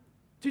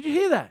 Did you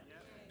hear that?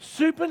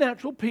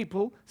 Supernatural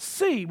people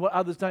see what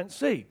others don't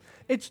see.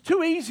 It's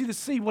too easy to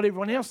see what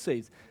everyone else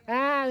sees.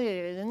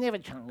 They never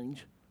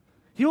change.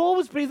 He'll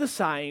always be the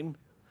same.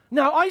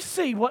 No, I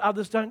see what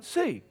others don't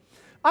see.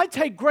 I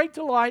take great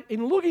delight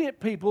in looking at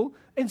people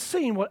and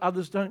seeing what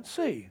others don't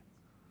see.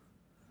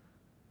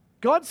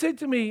 God said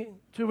to me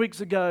 2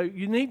 weeks ago,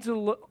 you need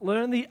to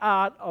learn the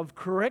art of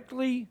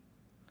correctly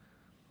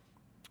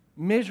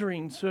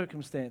measuring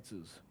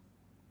circumstances.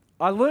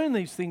 I learned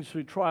these things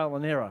through trial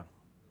and error.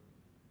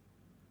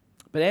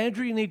 But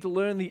Andrew, you need to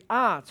learn the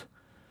art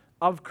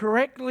of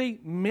correctly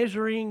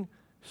measuring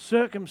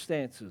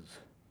circumstances.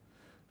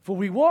 For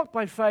we walk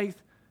by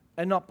faith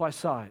and not by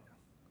sight.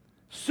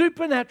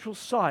 Supernatural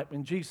sight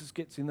when Jesus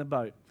gets in the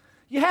boat.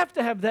 You have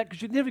to have that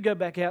because you'd never go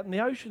back out in the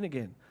ocean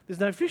again. There's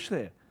no fish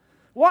there.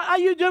 What are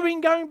you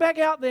doing going back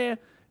out there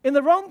in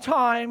the wrong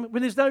time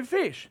when there's no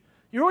fish?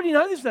 You already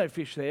know there's no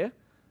fish there.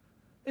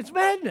 It's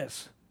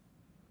madness.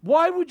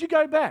 Why would you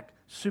go back?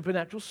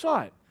 Supernatural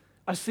sight.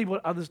 I see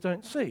what others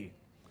don't see.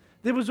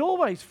 There was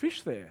always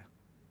fish there.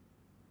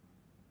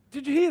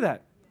 Did you hear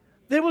that?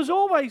 There was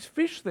always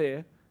fish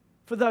there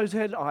for those who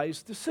had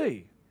eyes to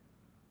see.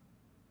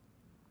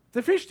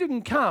 The fish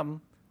didn't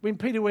come when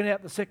Peter went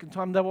out the second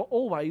time. They were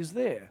always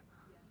there.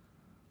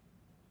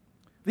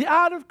 The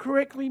art of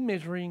correctly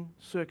measuring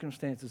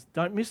circumstances.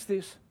 Don't miss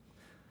this.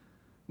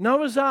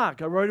 Noah's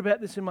Ark, I wrote about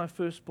this in my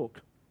first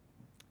book,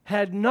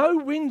 had no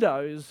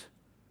windows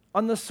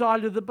on the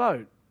side of the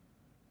boat.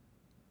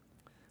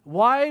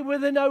 Why were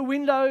there no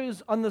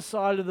windows on the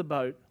side of the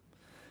boat?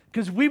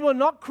 Because we were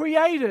not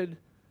created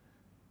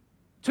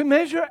to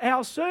measure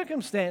our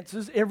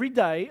circumstances every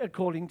day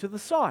according to the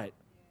sight.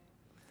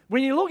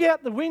 When you look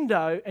out the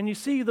window and you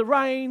see the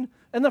rain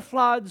and the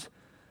floods,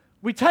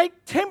 we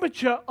take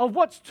temperature of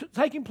what's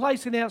taking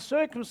place in our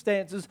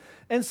circumstances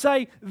and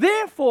say,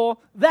 therefore,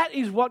 that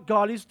is what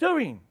God is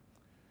doing.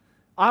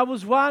 I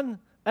was one,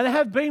 and I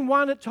have been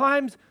one at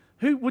times,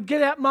 who would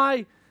get out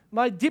my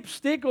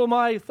dipstick or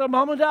my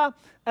thermometer,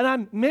 and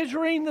I'm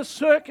measuring the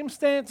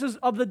circumstances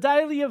of the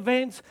daily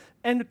events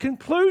and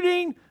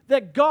concluding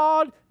that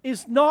God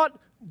is not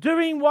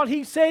doing what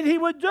he said he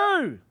would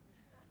do.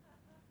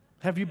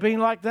 Have you been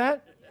like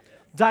that?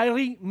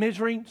 Daily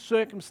measuring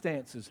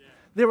circumstances.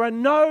 There are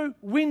no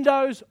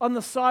windows on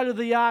the side of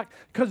the ark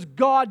because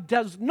God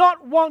does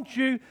not want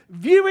you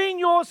viewing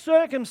your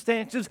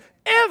circumstances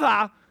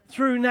ever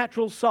through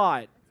natural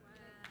sight.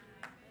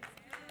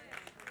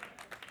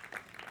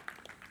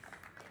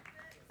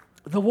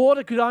 The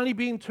water could only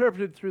be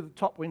interpreted through the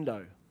top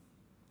window.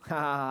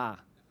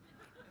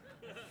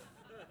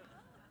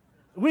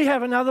 We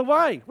have another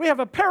way. We have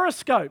a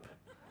periscope.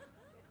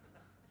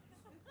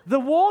 The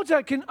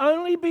water can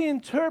only be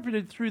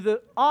interpreted through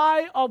the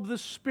eye of the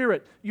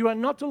Spirit. You are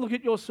not to look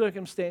at your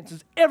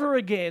circumstances ever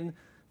again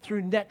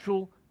through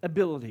natural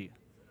ability.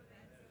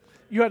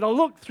 You are to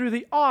look through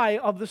the eye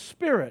of the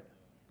Spirit.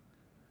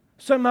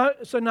 So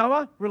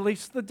Noah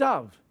released the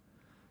dove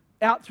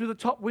out through the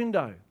top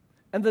window.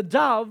 And the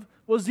dove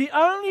was the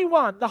only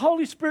one, the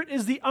Holy Spirit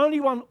is the only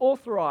one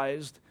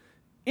authorized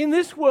in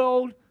this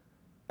world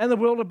and the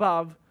world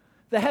above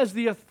that has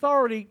the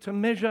authority to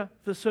measure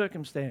the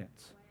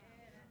circumstance.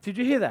 Did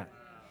you hear that?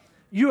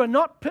 You are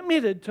not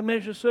permitted to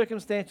measure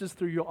circumstances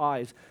through your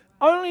eyes.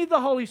 Only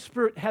the Holy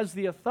Spirit has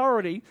the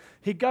authority.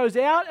 He goes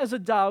out as a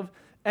dove,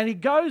 and he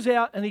goes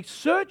out and he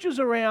searches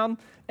around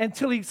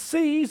until he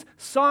sees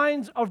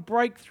signs of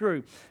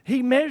breakthrough.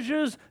 He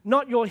measures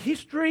not your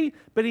history,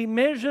 but he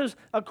measures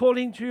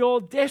according to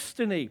your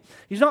destiny.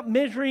 He's not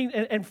measuring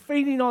and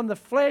feeding on the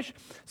flesh.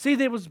 See,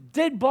 there was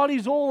dead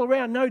bodies all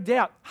around, no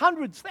doubt.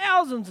 Hundreds,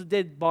 thousands of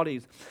dead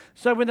bodies.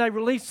 So when they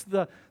release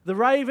the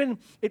raven,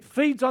 it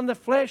feeds on the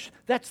flesh.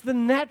 That's the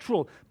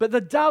natural. But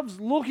the dove's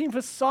looking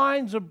for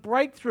signs of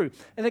breakthrough.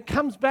 And it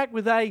comes back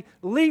with a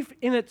leaf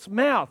in its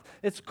mouth.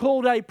 It's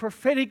called a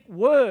prophetic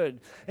word.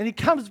 And he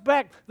comes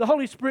back, the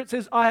Holy Spirit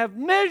says, I have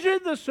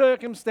measured the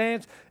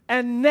circumstance,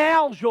 and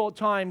now's your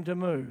time to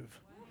move.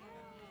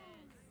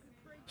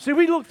 See,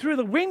 we look through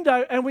the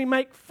window and we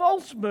make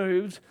false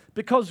moves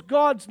because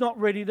God's not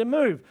ready to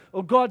move,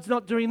 or God's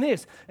not doing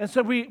this. And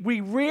so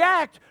we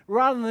react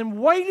rather than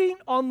waiting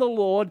on the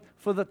Lord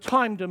for the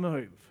time to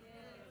move.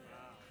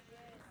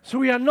 So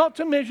we are not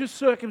to measure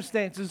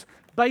circumstances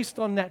based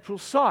on natural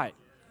sight.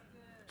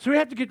 So we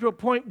have to get to a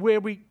point where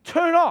we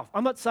turn off.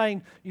 I'm not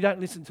saying you don't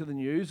listen to the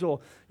news or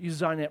you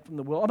zone out from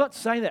the world. I'm not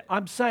saying that.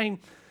 I'm saying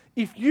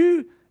if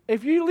you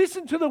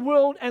listen to the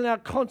world and are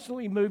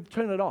constantly moved,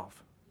 turn it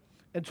off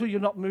until you're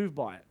not moved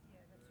by it.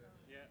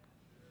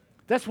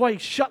 That's why he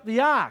shut the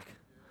ark.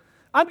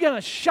 I'm going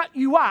to shut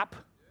you up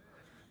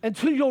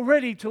until you're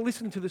ready to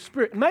listen to the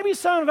Spirit. Maybe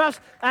some of us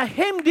are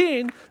hemmed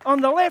in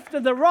on the left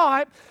and the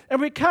right, and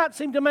we can't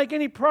seem to make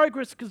any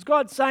progress because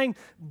God's saying,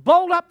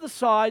 bolt up the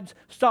sides,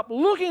 stop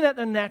looking at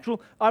the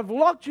natural. I've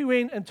locked you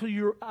in until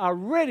you are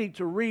ready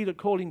to read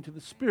according to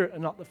the Spirit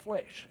and not the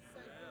flesh.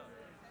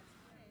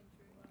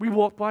 We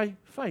walk by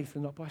faith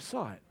and not by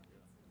sight.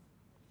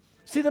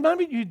 See, the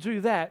moment you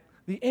do that,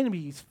 the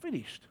enemy is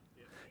finished.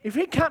 If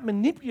he can't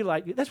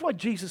manipulate you, that's why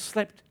Jesus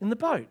slept in the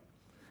boat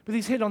with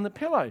his head on the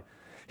pillow.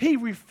 He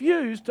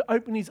refused to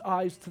open his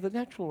eyes to the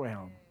natural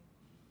realm.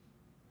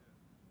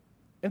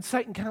 And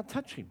Satan can't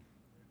touch him.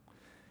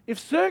 If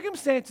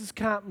circumstances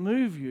can't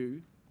move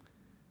you,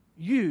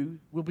 you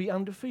will be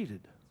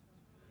undefeated.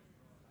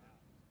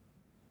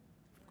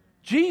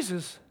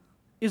 Jesus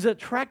is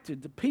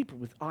attracted to people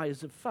with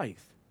eyes of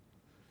faith.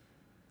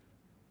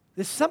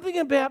 There's something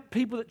about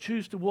people that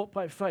choose to walk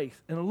by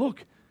faith and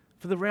look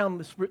for the realm of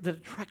the Spirit that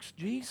attracts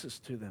Jesus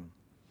to them.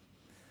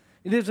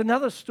 And there's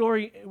another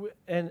story,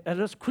 and I'll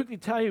just quickly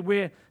tell you,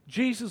 where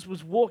Jesus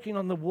was walking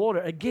on the water,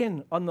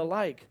 again on the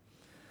lake.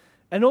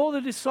 And all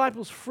the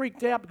disciples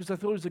freaked out because they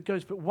thought it was a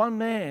ghost, but one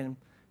man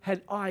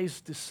had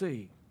eyes to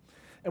see.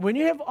 And when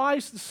you have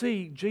eyes to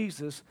see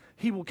Jesus,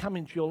 he will come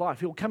into your life.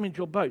 He will come into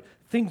your boat.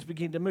 Things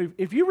begin to move.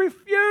 If you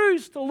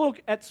refuse to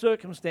look at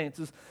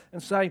circumstances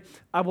and say,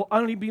 I will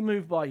only be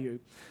moved by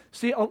you.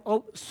 See,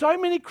 so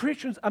many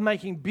Christians are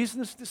making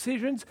business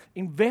decisions,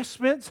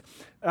 investments,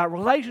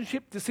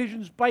 relationship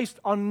decisions based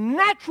on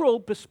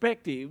natural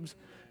perspectives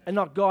and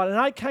not God. And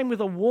I came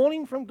with a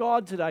warning from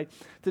God today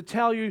to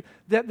tell you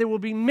that there will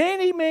be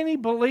many, many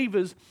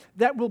believers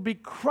that will be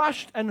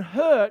crushed and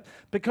hurt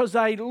because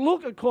they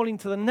look according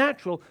to the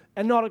natural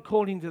and not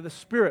according to the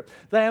Spirit.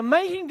 They are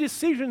making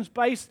decisions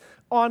based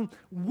on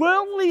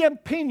worldly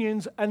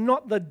opinions and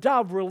not the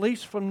dove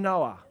released from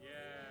Noah.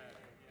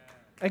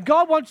 And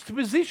God wants to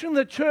position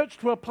the church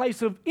to a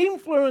place of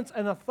influence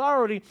and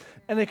authority,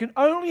 and it can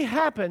only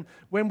happen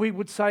when we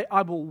would say,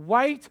 I will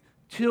wait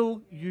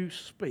till you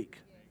speak.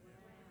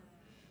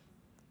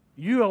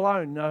 You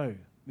alone know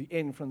the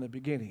end from the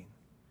beginning.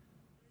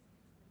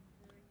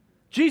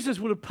 Jesus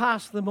would have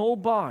passed them all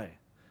by.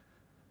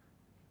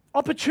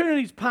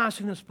 Opportunities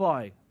passing us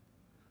by.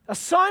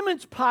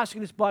 Assignments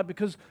passing us by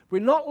because we're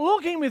not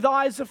looking with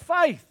eyes of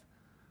faith.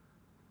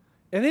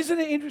 And isn't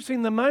it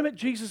interesting, the moment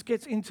Jesus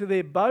gets into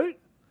their boat,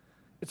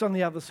 it's on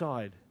the other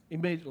side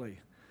immediately.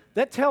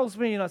 That tells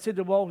me, and I said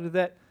to Walter,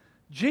 that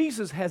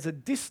Jesus has a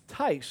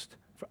distaste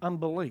for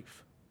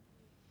unbelief.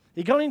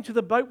 He got into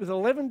the boat with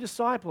 11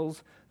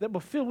 disciples that were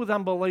filled with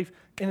unbelief,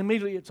 and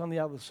immediately it's on the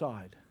other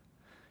side.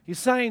 He's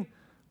saying,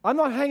 I'm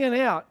not hanging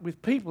out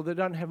with people that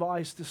don't have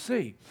eyes to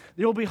see.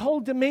 There will be whole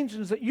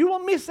dimensions that you will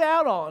miss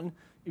out on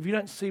if you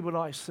don't see what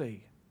I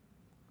see.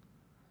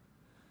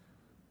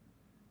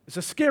 It's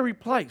a scary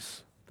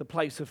place, the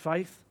place of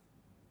faith.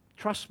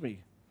 Trust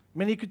me.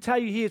 Many could tell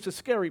you here it's a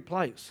scary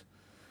place.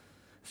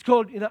 It's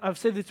called, I've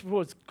said this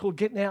before, it's called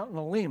getting out on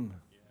a limb.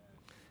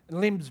 And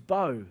limbs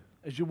bow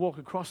as you walk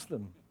across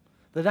them.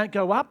 They don't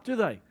go up, do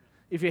they?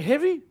 If you're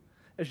heavy,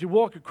 as you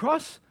walk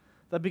across,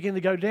 they begin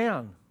to go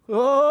down.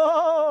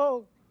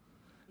 Oh!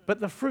 But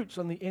the fruit's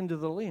on the end of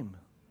the limb.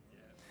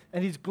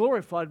 And he's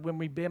glorified when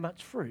we bear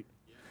much fruit.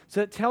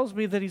 So it tells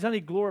me that he's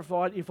only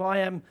glorified if I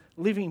am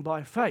living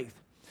by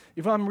faith.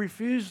 If I'm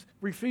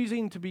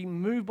refusing to be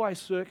moved by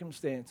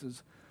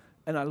circumstances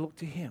and I look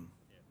to him.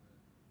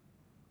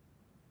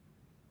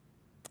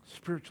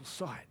 Spiritual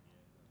sight.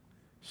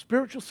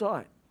 Spiritual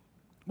sight.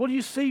 What do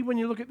you see when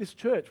you look at this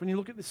church, when you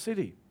look at this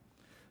city?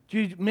 Do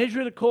you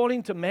measure it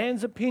according to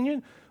man's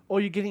opinion, or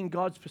are you getting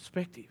God's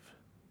perspective?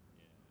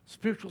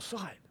 Spiritual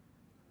sight.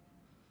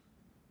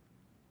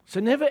 So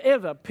never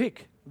ever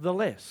pick the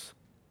less.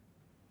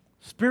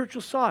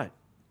 Spiritual sight.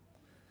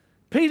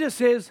 Peter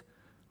says,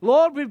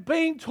 Lord, we've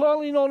been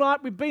toiling all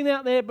night. We've been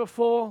out there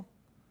before.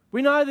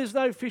 We know there's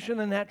no fish in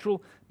the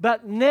natural,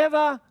 but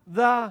nevertheless.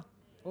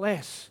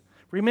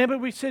 Remember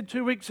we said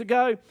 2 weeks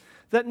ago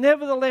that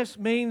nevertheless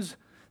means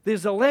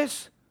there's a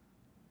less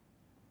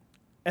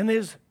and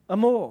there's a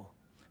more.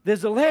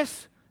 There's a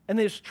less and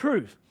there's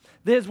truth.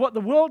 There's what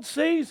the world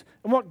sees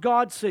and what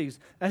God sees.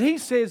 And he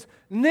says,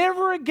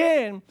 never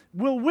again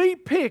will we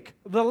pick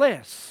the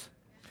less.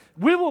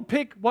 We will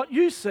pick what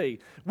you see.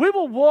 We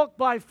will walk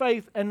by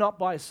faith and not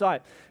by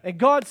sight. And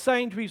God's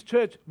saying to his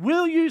church,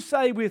 will you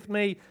say with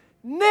me,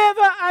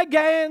 never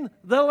again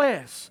the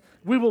less?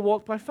 We will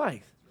walk by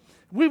faith.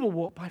 We will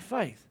walk by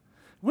faith.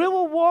 We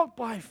will walk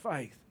by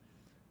faith.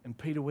 And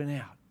Peter went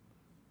out.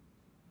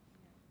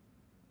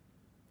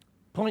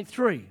 Point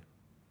 3.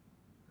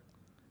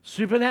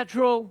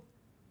 Supernatural.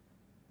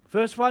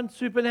 First one,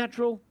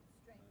 supernatural.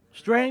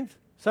 Strength.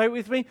 Say it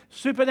with me.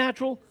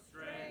 Supernatural.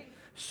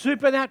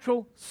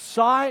 Supernatural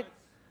sight,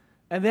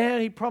 and then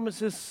he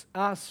promises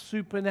us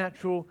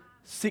supernatural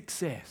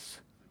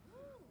success.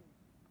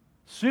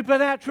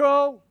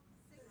 Supernatural.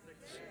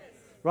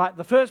 Right,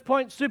 the first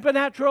point,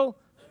 supernatural.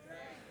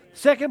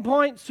 Second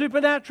point,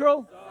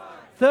 supernatural.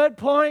 Third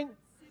point,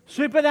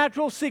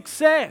 supernatural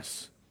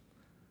success.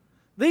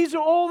 These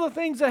are all the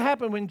things that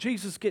happen when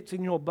Jesus gets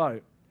in your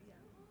boat.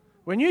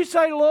 When you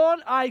say, Lord,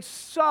 I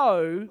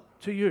sow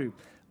to you.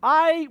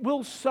 I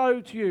will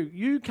sow to you.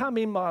 You come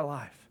in my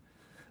life.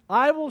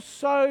 I will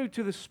sow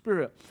to the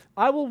Spirit.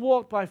 I will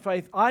walk by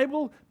faith. I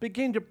will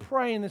begin to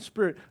pray in the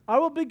Spirit. I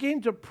will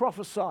begin to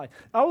prophesy.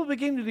 I will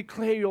begin to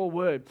declare your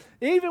word.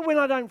 Even when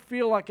I don't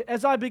feel like it,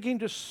 as I begin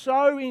to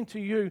sow into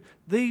you,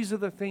 these are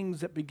the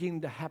things that begin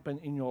to happen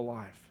in your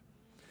life.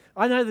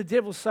 I know the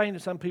devil's saying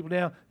to some people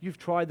now, you've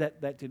tried that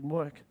didn't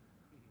work.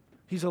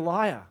 He's a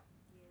liar.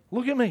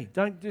 Look at me.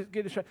 Don't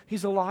get distracted.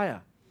 He's a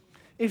liar.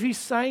 If he's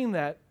saying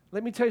that,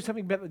 let me tell you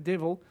something about the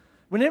devil.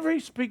 Whenever he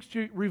speaks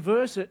to you,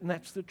 reverse it, and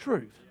that's the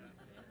truth.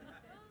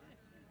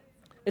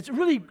 It's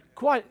really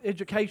quite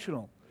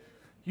educational.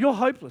 You're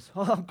hopeless.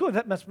 Oh, good,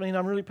 that must mean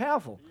I'm really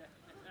powerful.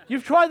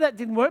 You've tried that,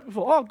 didn't work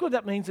before. Oh, good,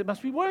 that means it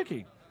must be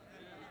working.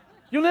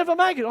 You'll never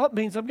make it. Oh, it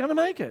means I'm going to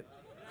make it.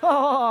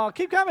 Oh,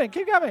 keep coming,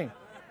 keep coming.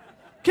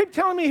 Keep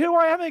telling me who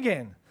I am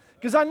again.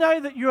 Because I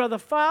know that you are the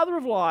father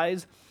of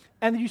lies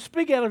and you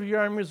speak out of your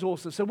own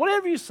resources. So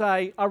whatever you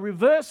say, I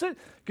reverse it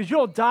because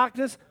you're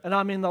darkness and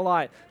I'm in the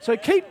light. So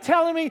keep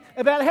telling me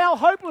about how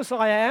hopeless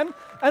I am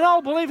and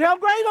I'll believe how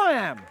great I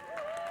am.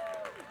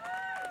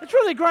 It's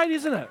really great,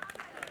 isn't it?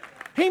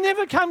 He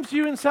never comes to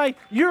you and say,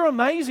 you're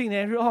amazing,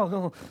 Andrew.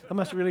 Oh, I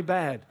must be really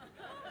bad.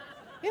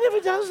 He never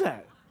does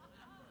that.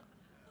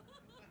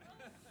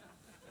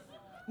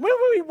 When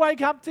will we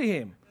wake up to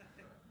him?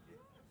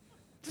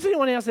 Does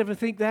anyone else ever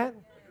think that?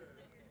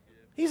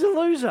 He's a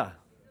loser.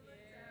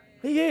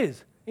 He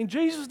is. In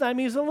Jesus' name,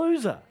 he's a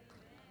loser.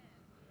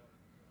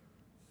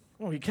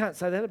 Well, you can't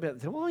say that about the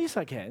devil. Well, yes,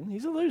 I can.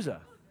 He's a loser.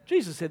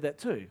 Jesus said that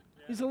too.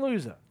 He's a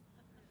loser.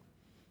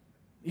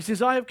 He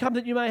says, I have come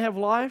that you may have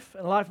life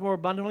and life more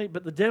abundantly.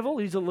 But the devil,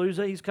 he's a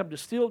loser. He's come to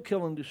steal,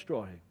 kill, and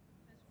destroy.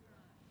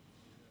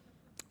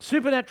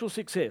 Supernatural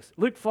success.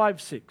 Luke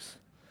 5:6.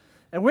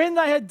 And when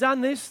they had done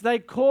this, they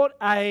caught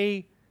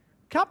a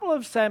couple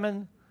of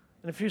salmon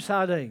and a few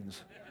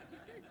sardines.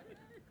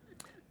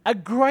 A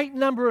great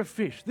number of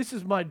fish. This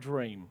is my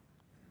dream.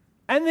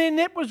 And their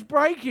net was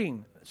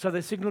breaking. So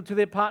they signaled to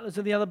their partners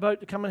in the other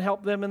boat to come and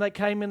help them. And they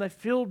came and they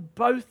filled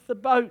both the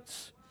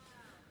boats.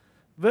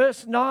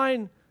 Verse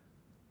 9.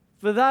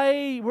 For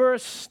they were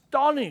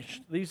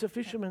astonished, these are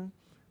fishermen,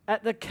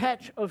 at the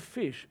catch of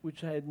fish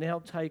which they had now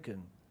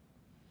taken.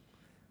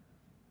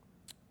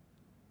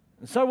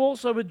 And so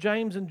also with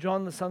James and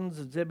John, the sons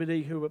of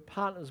Zebedee, who were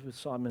partners with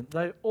Simon.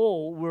 They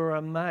all were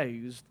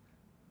amazed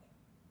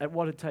at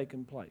what had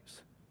taken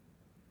place.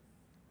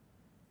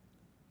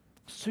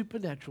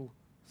 Supernatural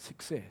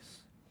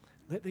success.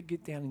 Let that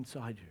get down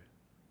inside you.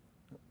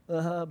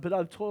 But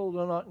I've toiled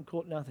all night and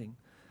caught nothing.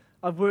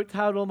 I've worked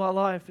hard all my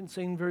life and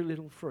seen very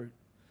little fruit.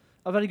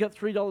 I've only got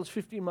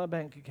 $3.50 in my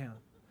bank account.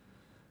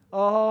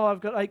 Oh,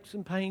 I've got aches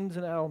and pains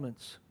and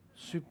ailments.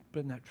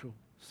 Supernatural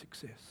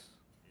success.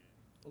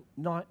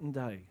 Night and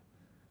day.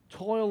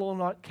 Toil all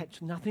night,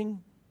 catch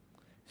nothing.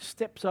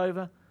 Steps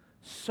over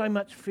so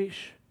much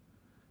fish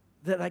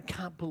that they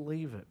can't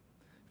believe it.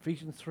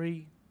 Ephesians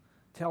 3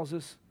 tells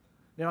us,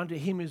 now unto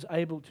him is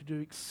able to do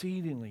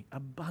exceedingly,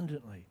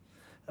 abundantly,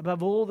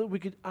 above all that we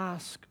could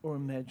ask or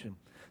imagine.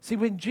 See,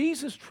 when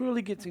Jesus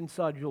truly gets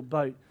inside your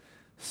boat,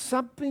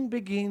 something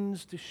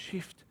begins to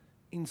shift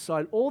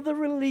inside. All the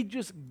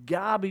religious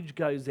garbage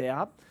goes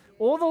out,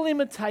 all the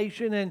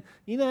limitation and,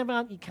 you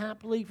can't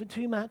believe for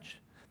too much.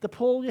 The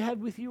Paul you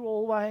had with you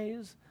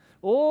always,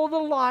 all the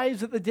lies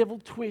that the devil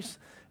twists,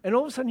 and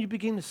all of a sudden you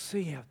begin to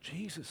see how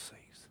Jesus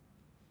sees.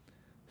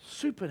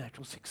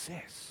 Supernatural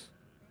success.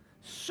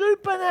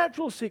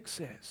 Supernatural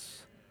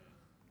success.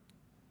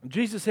 And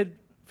Jesus said,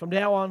 from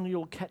now on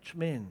you'll catch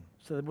men.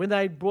 So that when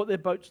they brought their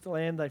boats to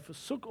land, they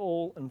forsook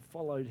all and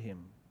followed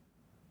him.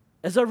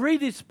 As I read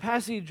this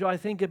passage, I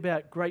think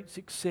about great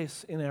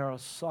success in our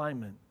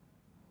assignment.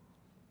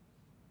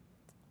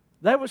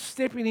 They were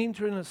stepping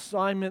into an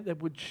assignment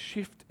that would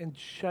shift and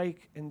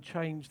shake and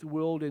change the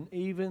world, and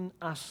even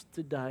us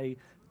today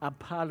are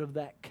part of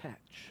that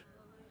catch.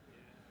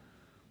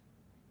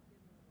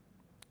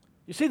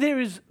 You see, there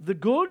is the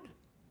good,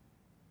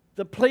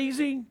 the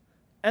pleasing,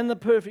 and the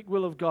perfect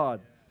will of God.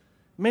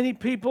 Many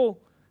people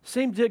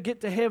seem to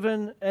get to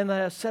heaven and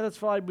they are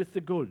satisfied with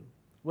the good.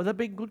 Well, they've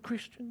been good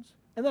Christians,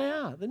 and they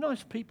are. They're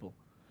nice people.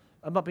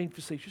 I'm not being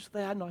facetious.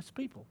 They are nice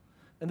people.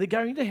 And they're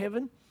going to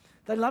heaven.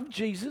 They love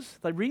Jesus.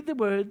 They read the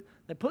Word.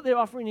 They put their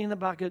offering in a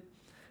bucket.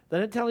 They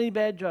don't tell any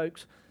bad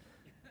jokes.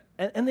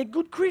 And they're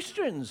good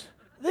Christians.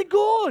 They're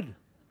good.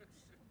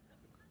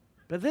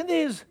 But then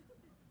there's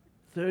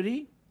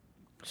 30,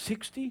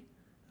 60,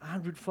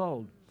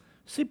 100-fold.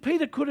 See,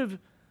 Peter could have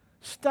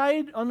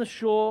stayed on the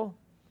shore,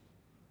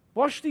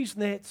 washed his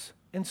nets,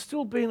 and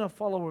still been a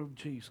follower of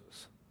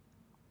Jesus.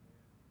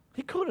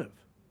 He could have.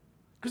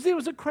 Because there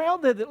was a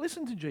crowd there that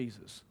listened to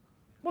Jesus.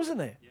 Wasn't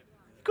there?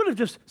 He could have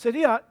just said,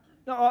 yeah,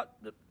 no,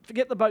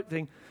 forget the boat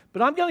thing,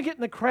 but I'm going to get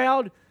in the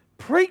crowd,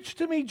 preach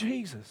to me,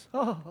 Jesus.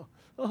 Oh.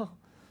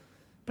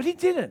 But he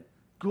didn't.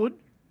 Good,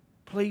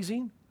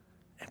 pleasing,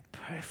 and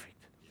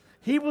perfect.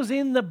 He was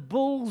in the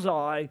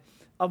bullseye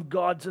of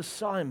God's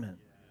assignment.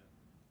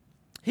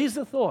 Here's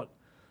the thought.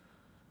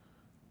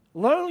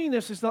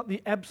 Loneliness is not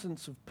the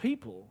absence of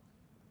people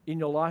in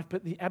your life,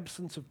 but the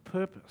absence of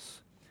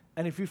purpose.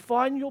 And if you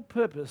find your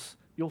purpose,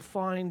 you'll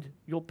find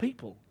your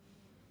people.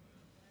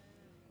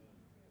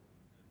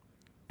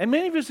 And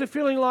many of us are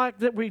feeling like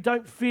that we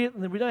don't fit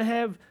and that we don't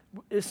have,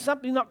 there's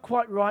something not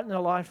quite right in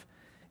our life.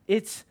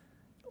 It's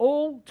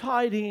all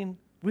tied in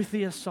with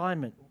the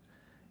assignment.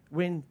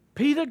 When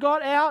Peter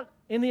got out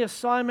in the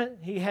assignment,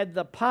 he had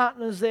the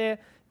partners there.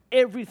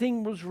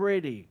 Everything was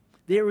ready.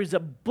 There is a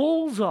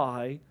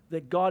bullseye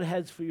that God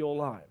has for your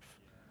life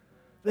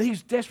that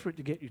he's desperate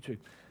to get you to.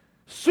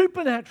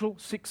 Supernatural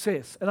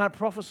success. And I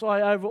prophesy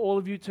over all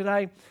of you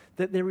today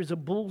that there is a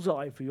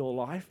bullseye for your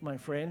life, my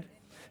friend.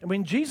 And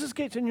when Jesus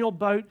gets in your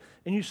boat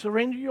and you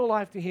surrender your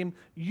life to him,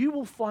 you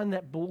will find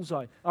that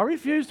bullseye. I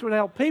refuse to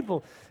allow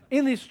people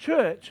in this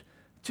church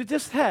to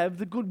just have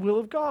the good will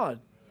of God.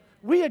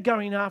 We are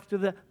going after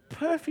the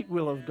perfect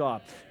will of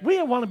God.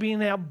 We want to be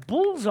in our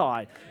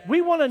bullseye.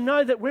 We want to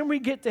know that when we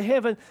get to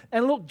heaven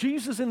and look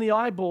Jesus in the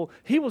eyeball,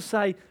 he will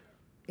say,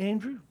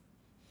 Andrew,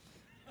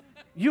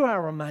 you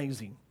are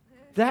amazing.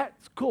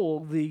 That's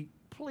called the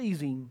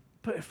pleasing,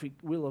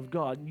 perfect will of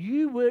God.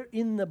 You were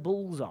in the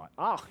bullseye.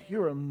 Oh,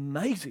 you're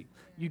amazing.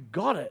 You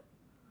got it.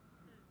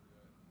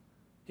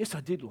 Yes,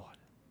 I did, Lord.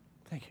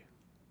 Thank you.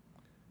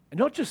 And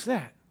not just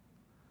that,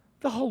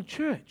 the whole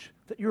church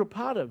that you're a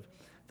part of,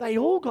 they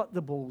all got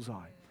the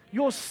bullseye.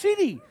 Your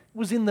city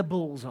was in the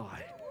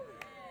bullseye.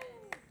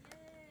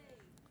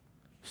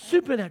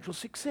 Supernatural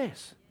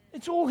success.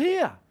 It's all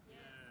here.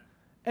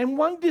 And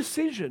one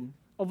decision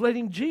of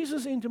letting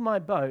Jesus into my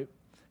boat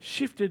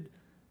shifted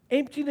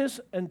emptiness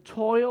and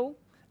toil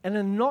and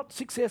a not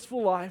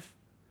successful life,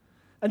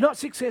 a not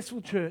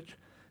successful church,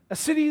 a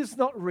city that's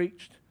not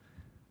reached,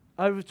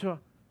 over to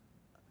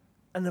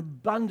an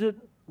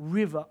abundant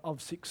river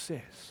of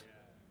success.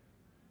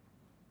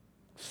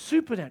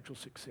 Supernatural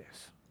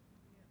success.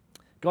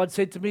 God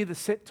said to me, the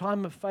set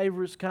time of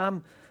favor has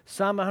come.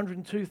 Psalm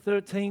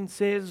 102:13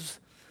 says,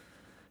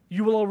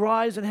 you will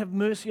arise and have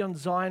mercy on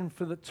Zion,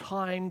 for the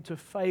time to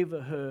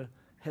favor her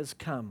has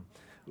come.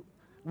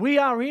 We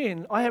are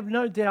in, I have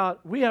no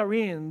doubt, we are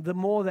in the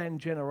more than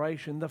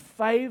generation, the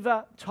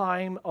favor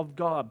time of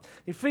God.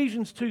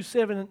 Ephesians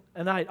 2:7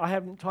 and 8, I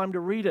haven't time to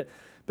read it,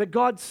 but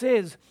God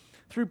says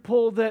through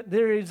Paul that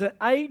there is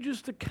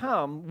ages to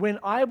come when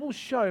I will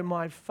show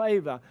my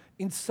favor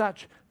in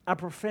such a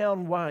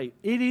profound way.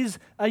 It is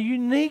a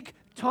unique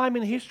time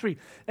in history.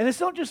 And it's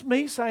not just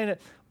me saying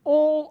it.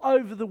 All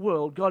over the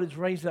world, God has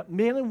raised up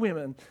men and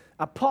women,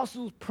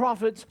 apostles,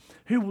 prophets,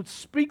 who would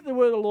speak the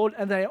word of the Lord,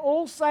 and they are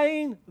all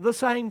saying the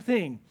same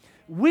thing.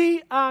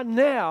 We are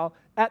now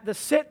at the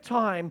set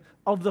time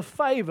of the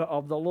favor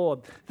of the Lord.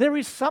 There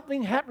is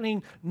something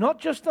happening, not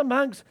just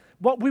amongst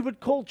what we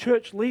would call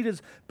church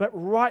leaders, but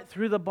right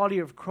through the body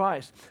of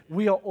Christ.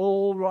 We are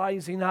all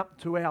rising up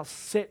to our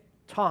set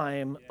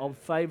time of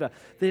favor.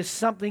 There's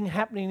something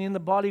happening in the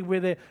body where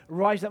they're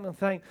rising up and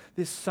saying,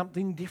 there's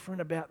something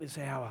different about this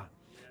hour.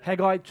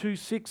 Haggai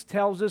 2:6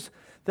 tells us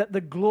that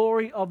the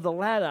glory of the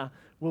latter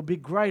will be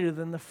greater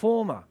than the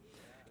former.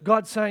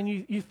 God's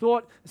saying, you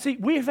thought, see,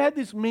 we've had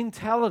this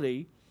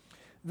mentality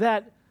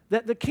that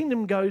the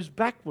kingdom goes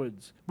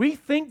backwards. We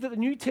think that the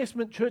New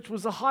Testament church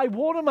was the high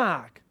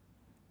watermark.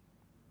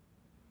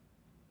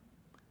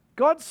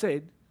 God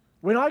said,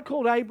 when I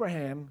called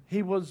Abraham,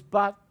 he was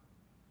but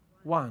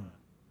one.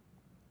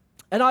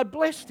 And I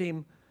blessed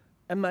him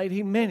and made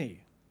him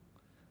many.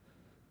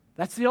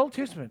 That's the Old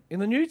Testament. In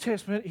the New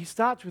Testament, he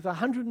starts with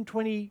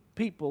 120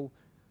 people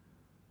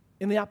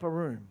in the upper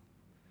room.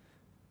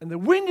 And the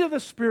wind of the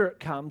Spirit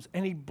comes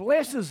and he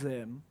blesses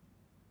them.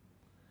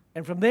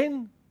 And from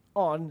then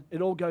on,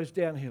 it all goes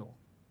downhill.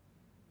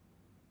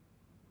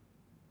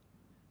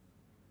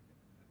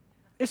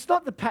 It's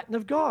not the pattern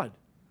of God.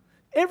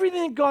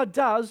 Everything that God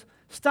does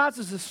starts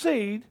as a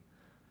seed.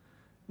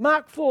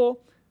 Mark 4,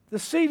 the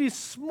seed is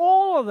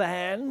smaller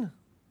than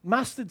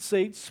mustard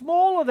seed,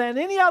 smaller than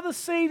any other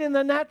seed in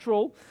the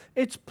natural.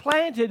 It's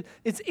planted.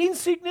 It's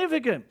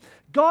insignificant.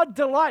 God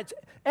delights.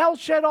 El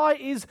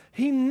Shaddai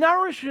he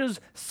nourishes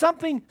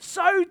something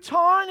so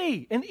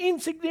tiny and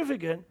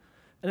insignificant,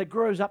 and it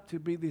grows up to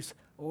be this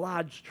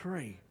large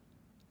tree.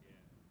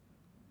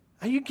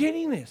 Are you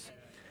getting this?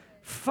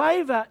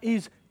 Favor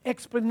is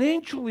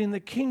exponential in the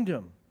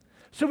kingdom.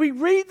 So we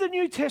read the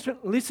New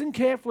Testament, listen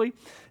carefully,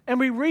 and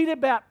we read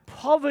about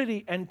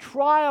poverty and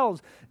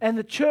trials and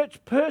the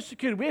church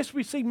persecuted. Yes,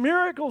 we see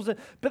miracles,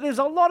 but there's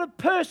a lot of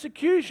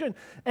persecution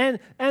and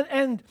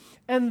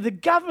the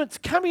government's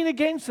coming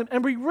against them.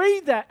 And we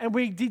read that and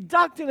we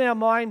deduct in our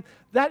mind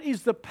that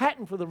is the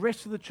pattern for the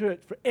rest of the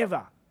church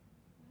forever.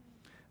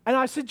 And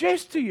I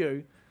suggest to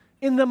you,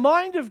 in the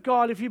mind of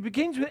God, if he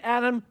begins with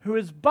Adam, who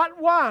is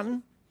but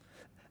one,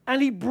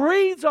 and he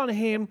breathes on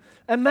him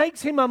and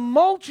makes him a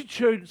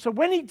multitude. So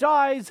when he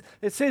dies,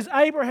 it says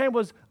Abraham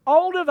was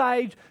old of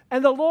age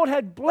and the Lord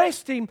had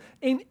blessed him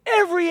in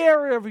every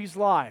area of his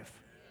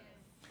life.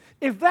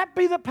 If that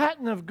be the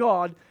pattern of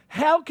God,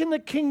 how can the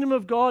kingdom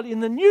of God in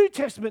the New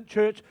Testament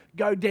church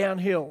go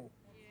downhill?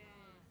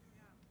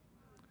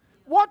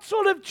 What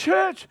sort of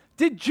church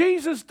did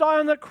Jesus die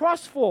on the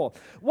cross for?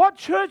 What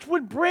church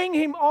would bring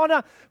him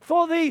honor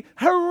for the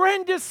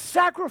horrendous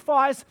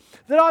sacrifice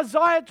that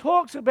Isaiah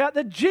talks about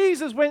that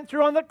Jesus went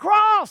through on the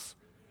cross?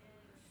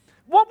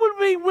 What would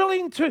we be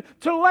willing to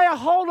lay a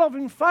hold of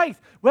in faith?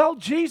 Well,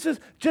 Jesus,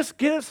 just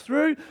get us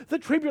through the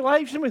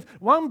tribulation with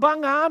one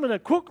bung arm and a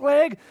crook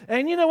leg,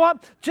 and you know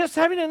what? Just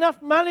having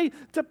enough money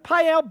to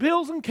pay our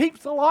bills and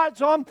keeps the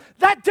lights on.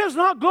 That does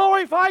not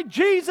glorify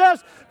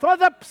Jesus for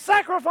the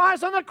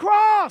sacrifice on the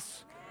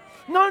cross.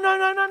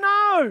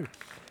 No.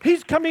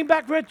 He's coming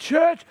back for a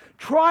church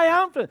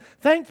triumphant.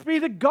 Thanks be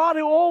to God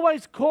who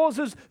always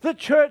causes the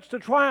church to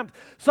triumph.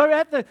 So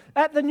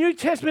at the New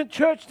Testament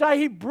church day,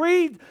 he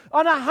breathed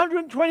on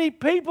 120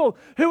 people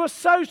who were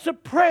so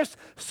suppressed,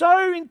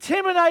 so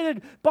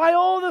intimidated by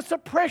all the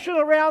suppression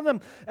around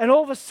them. And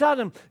all of a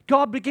sudden,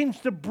 God begins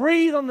to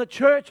breathe on the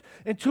church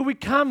until we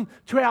come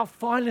to our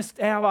finest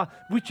hour,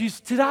 which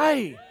is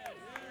today.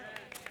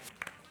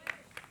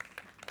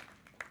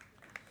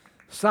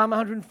 Psalm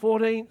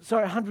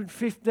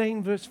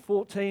 115, verse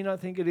 14, I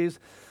think it is,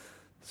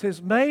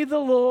 says, "May the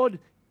Lord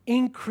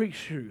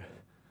increase you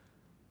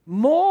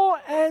more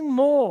and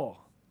more,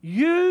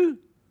 you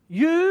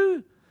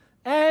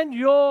and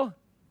your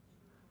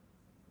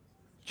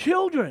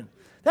children."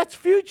 That's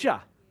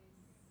future.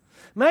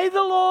 May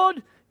the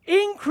Lord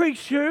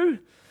increase you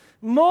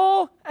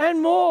more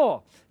and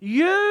more,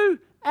 you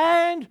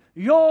and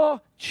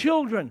your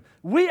children.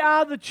 We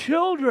are the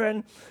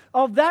children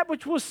of that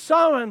which was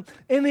sown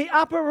in the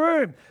upper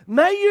room.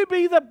 May you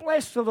be the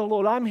blessed of the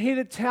Lord. I'm here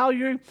to tell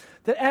you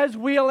that as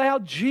we allow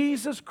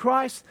Jesus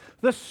Christ,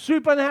 the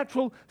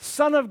supernatural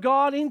Son of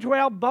God, into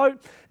our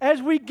boat,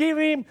 as we give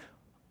him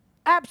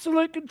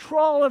absolute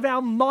control of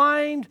our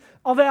mind,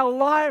 of our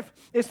life.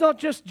 It's not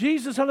just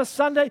Jesus on a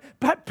Sunday,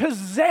 but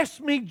possess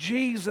me,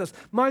 Jesus,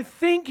 my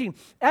thinking.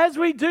 As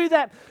we do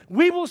that,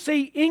 we will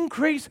see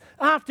increase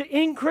after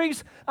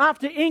increase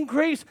after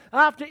increase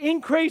after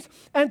increase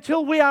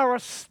until we are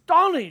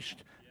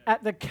astonished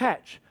at the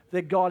catch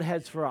that God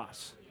has for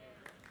us.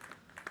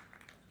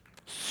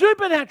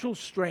 Supernatural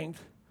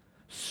strength,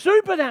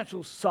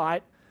 supernatural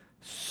sight,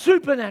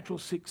 supernatural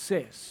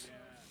success.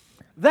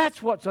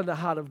 That's what's on the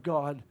heart of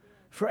God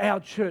for our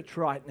church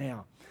right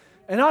now.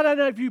 And I don't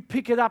know if you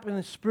pick it up in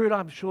the spirit,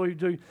 I'm sure you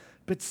do,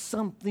 but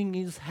something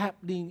is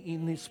happening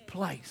in this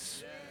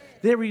place.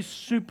 There is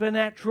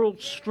supernatural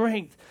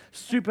strength,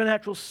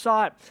 supernatural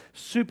sight,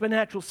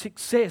 supernatural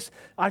success.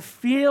 I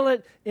feel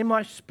it in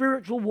my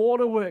spiritual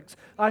waterworks.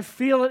 I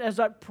feel it as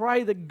I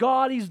pray that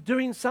God is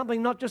doing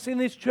something, not just in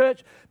this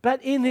church, but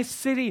in this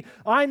city.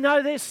 I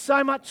know there's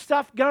so much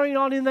stuff going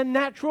on in the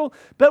natural,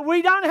 but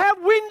we don't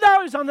have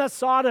windows on the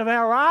side of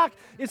our ark.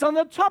 It's on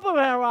the top of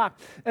our ark.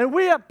 And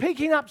we are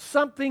picking up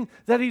something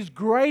that is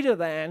greater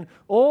than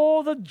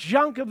all the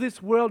junk of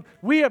this world.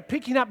 We are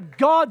picking up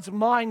God's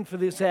mind for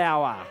this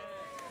hour.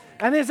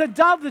 And there's a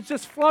dove that's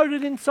just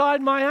floated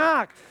inside my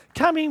ark,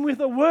 coming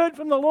with a word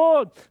from the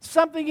Lord,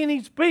 something in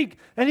his beak.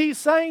 And he's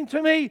saying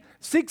to me,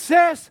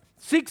 success,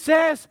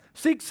 success,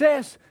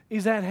 success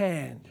is at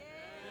hand.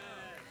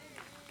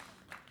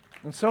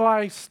 And so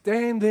I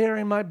stand there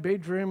in my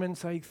bedroom and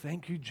say,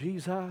 thank you,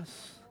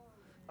 Jesus.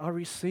 I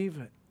receive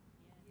it.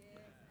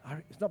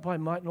 It's not by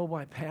might nor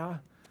by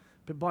power,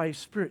 but by his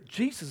Spirit.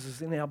 Jesus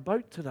is in our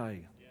boat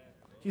today.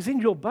 He's in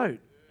your boat.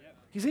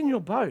 He's in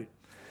your boat.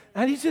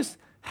 And he's just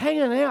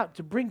hanging out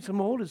to bring some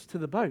orders to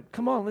the boat.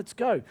 Come on, let's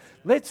go.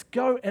 Let's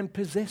go and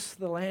possess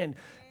the land.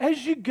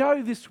 As you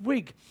go this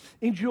week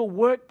into your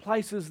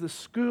workplaces, the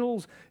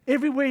schools,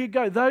 everywhere you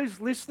go, those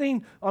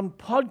listening on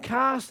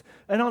podcast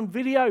and on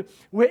video,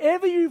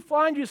 wherever you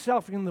find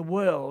yourself in the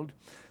world,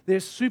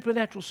 There's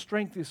supernatural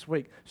strength this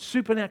week,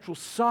 supernatural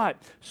sight,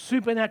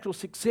 supernatural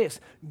success.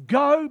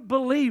 Go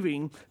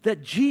believing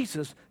that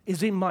Jesus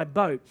is in my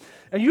boat.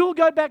 And you'll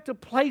go back to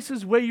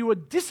places where you were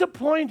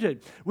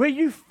disappointed, where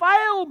you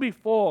failed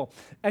before,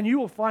 and you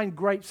will find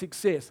great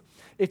success.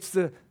 It's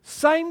the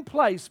same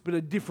place, but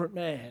a different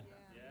man.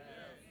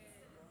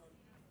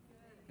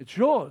 It's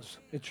yours.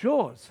 It's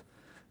yours.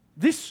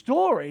 This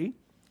story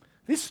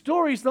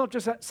is not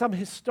just some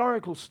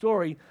historical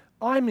story.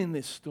 I'm in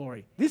this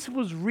story. This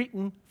was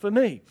written for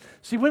me.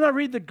 See, when I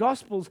read the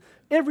Gospels,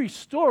 every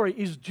story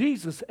is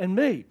Jesus and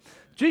me.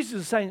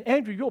 Jesus is saying,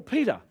 Andrew, you're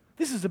Peter.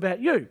 This is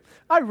about you.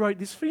 I wrote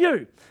this for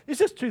you. It's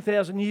just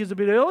 2,000 years a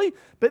bit early,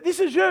 but this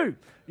is you.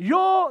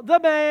 You're the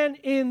man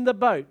in the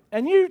boat.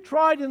 And you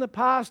tried in the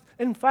past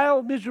and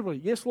failed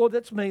miserably. Yes, Lord,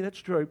 that's me. That's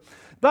true.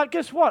 But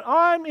guess what?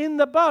 I'm in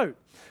the boat.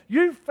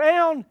 You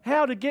found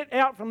how to get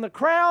out from the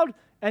crowd,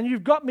 and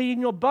you've got me in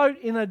your boat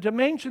in a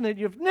dimension that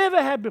you've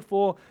never had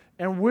before,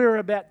 and we're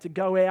about to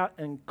go out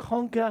and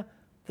conquer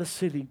the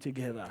city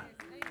together.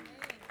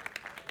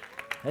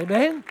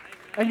 Amen?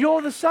 And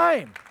you're the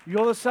same.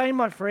 You're the same,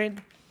 my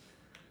friend.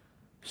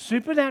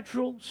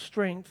 Supernatural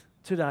strength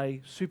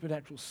today,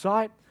 supernatural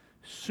sight,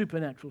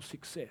 supernatural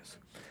success.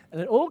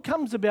 And it all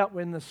comes about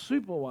when the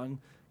super one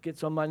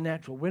gets on my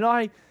natural. When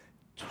I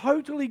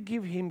totally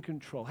give him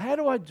control. How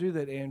do I do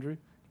that, Andrew?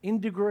 In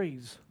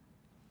degrees.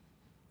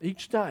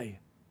 Each day.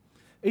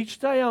 Each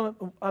day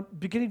I'm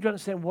beginning to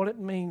understand what it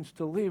means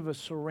to live a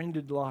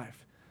surrendered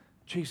life.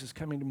 Jesus,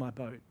 come into my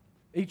boat.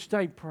 Each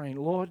day praying,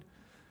 Lord,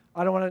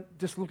 I don't want to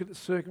just look at the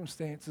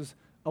circumstances.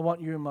 I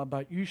want you in my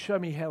boat. You show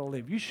me how to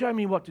live. You show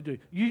me what to do.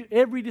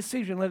 Every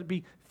decision, let it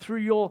be through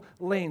your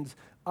lens.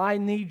 I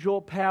need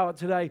your power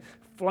today.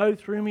 Flow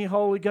through me,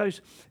 Holy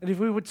Ghost. And if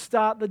we would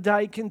start the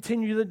day,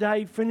 continue the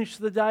day, finish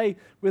the day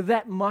with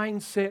that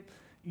mindset,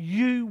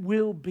 you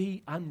will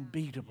be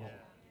unbeatable.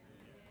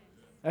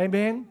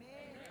 Amen.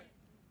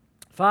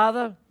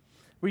 Father,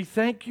 we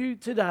thank you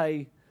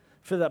today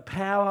for the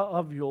power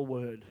of your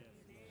word.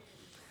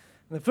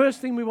 And the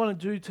first thing we want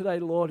to do today,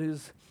 Lord,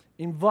 is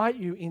invite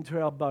you into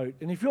our boat.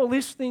 And if you're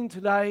listening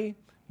today,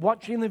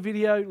 watching the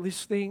video,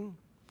 listening,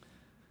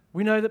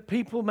 we know that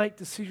people make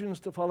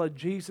decisions to follow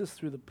Jesus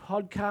through the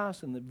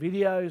podcast and the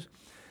videos.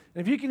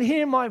 And if you can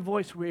hear my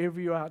voice wherever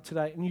you are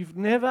today, and you've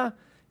never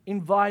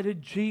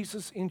invited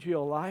Jesus into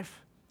your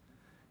life,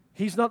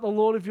 he's not the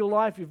Lord of your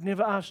life, you've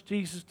never asked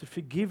Jesus to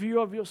forgive you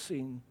of your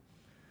sin,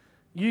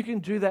 you can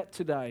do that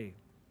today.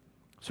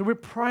 So we're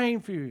praying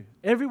for you.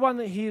 Everyone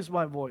that hears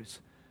my voice,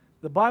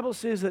 the Bible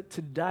says that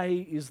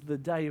today is the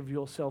day of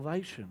your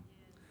salvation.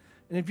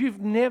 And if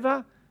you've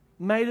never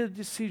made a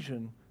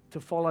decision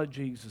to follow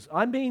Jesus,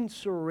 I mean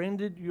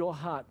surrendered your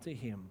heart to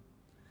him,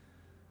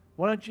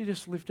 why don't you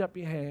just lift up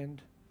your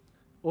hand?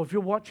 Or if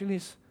you're watching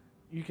this,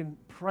 you can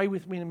pray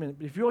with me in a minute.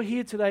 But if you're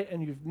here today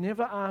and you've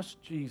never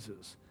asked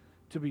Jesus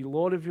to be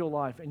Lord of your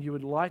life and you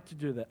would like to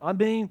do that, I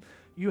mean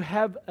you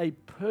have a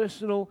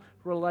personal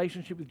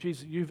relationship with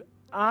Jesus. You've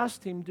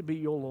asked him to be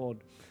your Lord.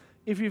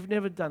 If you've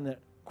never done that,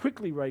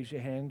 quickly raise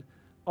your hand.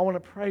 I want to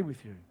pray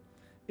with you.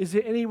 Is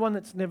there anyone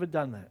that's never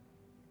done that?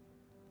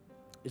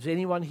 Is there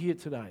anyone here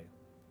today?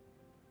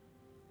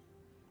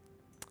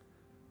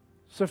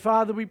 So,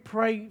 Father, we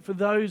pray for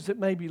those that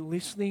may be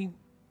listening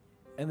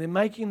and they're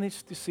making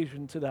this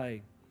decision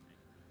today.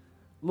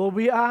 Lord,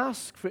 we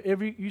ask for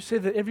you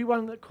said that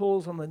everyone that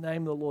calls on the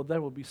name of the Lord, they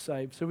will be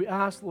saved. So we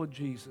ask, Lord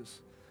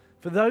Jesus,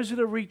 for those that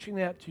are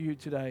reaching out to you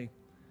today,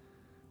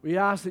 we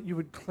ask that you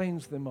would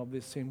cleanse them of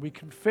this sin. We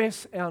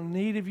confess our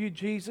need of you,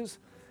 Jesus,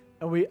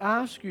 and we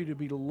ask you to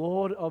be the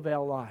Lord of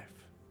our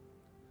life.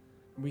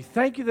 And we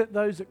thank you that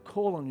those that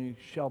call on you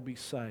shall be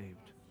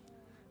saved.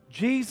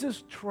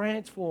 Jesus,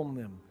 transform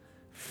them.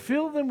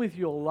 Fill them with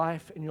your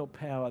life and your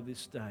power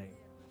this day.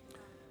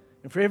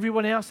 And for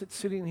everyone else that's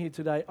sitting here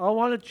today, I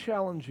want to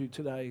challenge you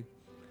today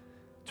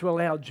to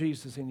allow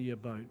Jesus into your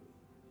boat.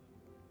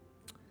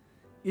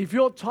 If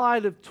you're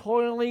tired of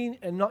toiling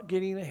and not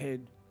getting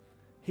ahead,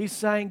 he's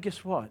saying,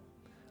 guess what?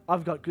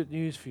 I've got good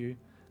news for you.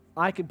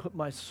 I can put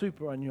my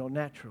super on your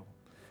natural.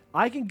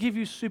 I can give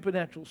you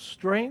supernatural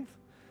strength,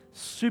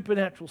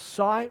 supernatural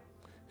sight,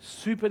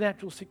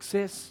 supernatural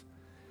success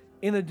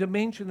in a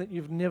dimension that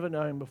you've never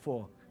known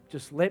before.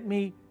 Just let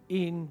me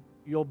in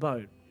your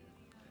boat.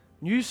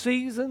 New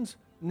seasons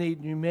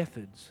need new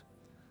methods.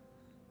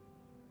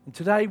 And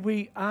today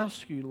we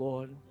ask you,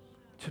 Lord,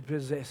 to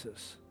possess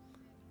us,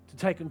 to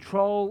take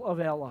control of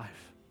our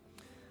life.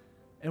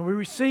 And we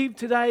receive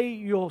today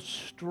your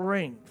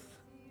strength,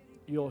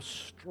 your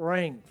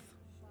strength,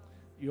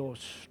 your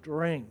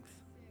strength.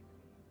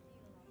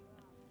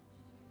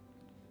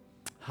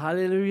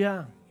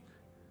 Hallelujah.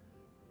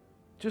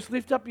 Just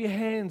lift up your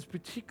hands,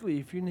 particularly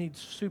if you need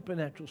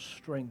supernatural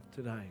strength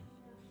today.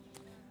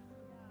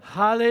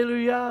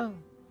 Hallelujah.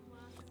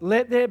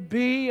 Let there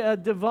be a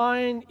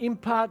divine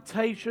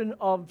impartation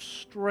of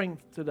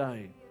strength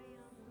today.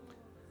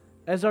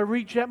 As I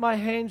reach out my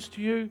hands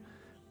to you,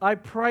 I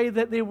pray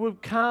that there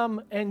would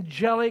come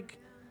angelic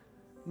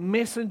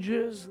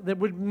messengers that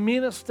would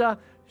minister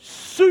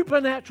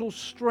supernatural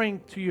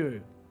strength to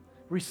you.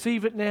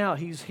 Receive it now.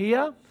 He's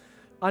here.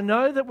 I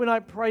know that when I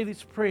pray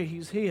this prayer,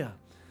 He's here.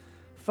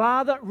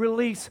 Father,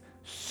 release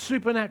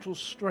supernatural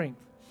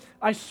strength.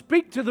 I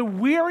speak to the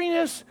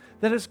weariness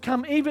that has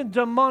come, even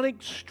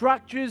demonic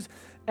structures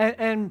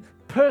and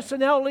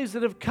personalities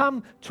that have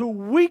come to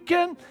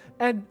weaken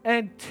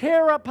and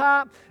tear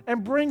apart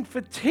and bring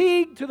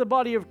fatigue to the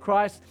body of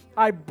Christ.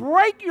 I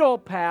break your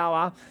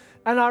power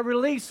and I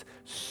release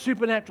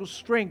supernatural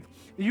strength.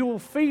 You will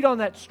feed on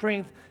that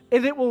strength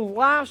and it will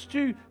last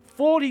you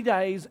 40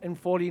 days and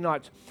 40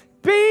 nights.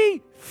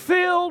 Be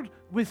filled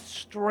with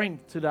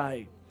strength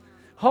today.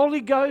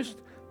 Holy Ghost,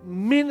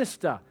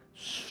 minister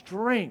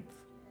strength.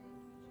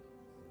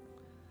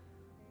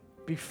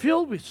 Be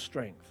filled with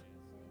strength.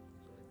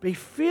 Be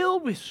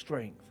filled with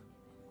strength.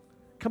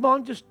 Come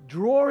on, just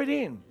draw it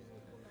in.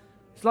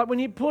 It's like when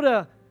you put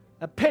a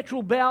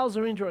petrol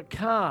bowser into a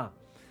car.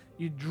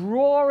 You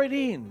draw it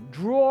in,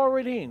 draw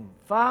it in.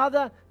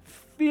 Father,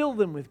 fill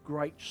them with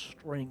great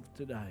strength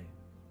today.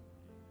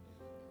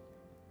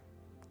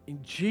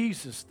 In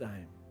Jesus'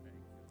 name.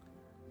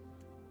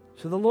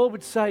 So the Lord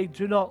would say,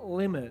 do not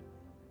limit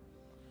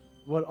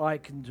what I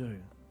can do.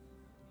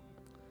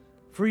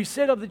 For He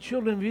said of the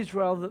children of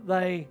Israel that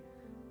they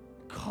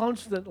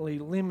constantly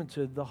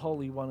limited the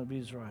Holy One of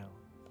Israel.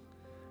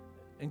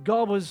 And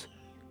God was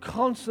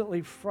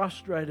constantly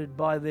frustrated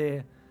by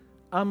their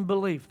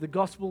unbelief. The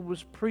gospel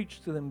was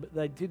preached to them, but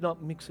they did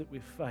not mix it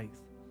with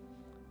faith.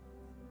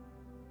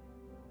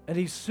 And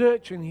He's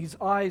searching, His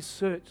eyes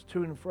search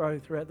to and fro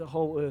throughout the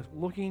whole earth,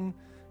 looking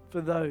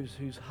for those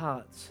whose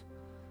hearts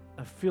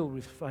are filled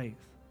with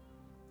faith.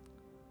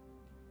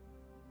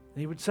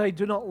 And He would say,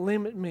 do not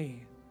limit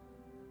me,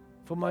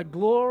 for my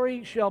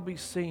glory shall be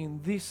seen.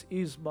 This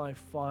is my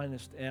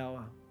finest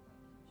hour.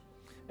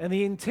 And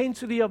the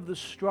intensity of the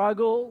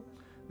struggle,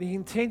 the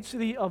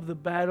intensity of the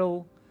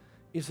battle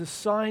is a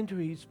sign to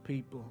His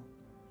people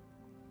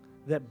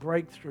that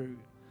breakthrough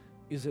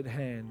is at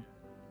hand.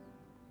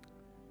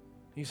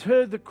 He's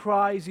heard the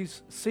cries,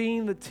 He's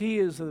seen the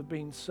tears that have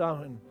been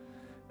sown.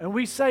 And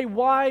we say,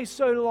 why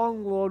so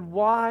long, Lord?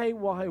 Why?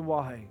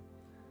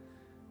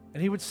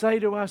 And He would say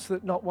to us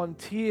that not one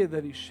tear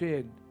that is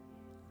shed,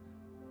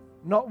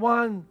 not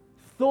one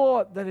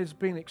thought that has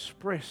been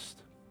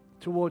expressed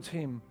towards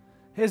Him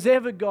has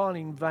ever gone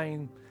in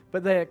vain,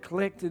 but they are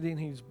collected in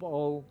His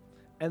bowl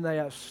and they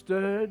are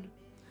stirred,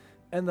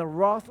 and the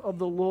wrath of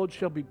the Lord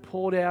shall be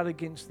poured out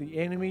against the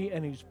enemy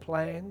and his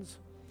plans.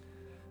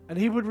 And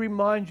He would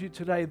remind you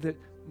today that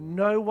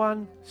no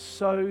one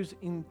sows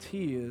in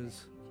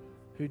tears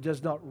who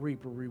does not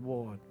reap a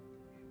reward.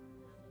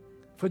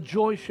 For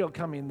joy shall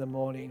come in the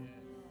morning.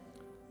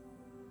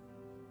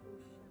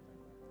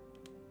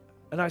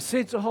 And I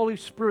sense the Holy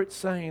Spirit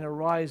saying,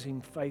 arise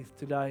in faith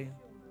today.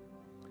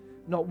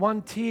 Not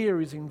one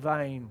tear is in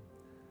vain.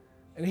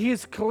 And He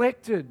has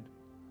collected.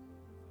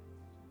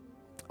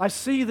 I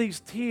see these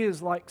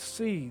tears like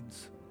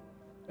seeds.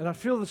 And I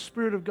feel the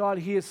Spirit of God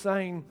here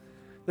saying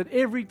that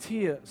every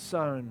tear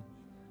sown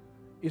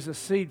is a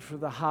seed for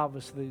the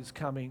harvest that is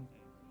coming.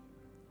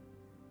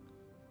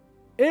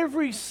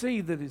 Every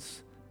seed that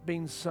is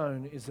being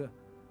sown is a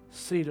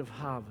seed of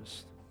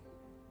harvest.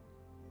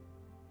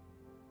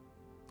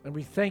 And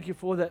we thank You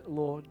for that,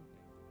 Lord.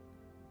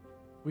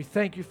 We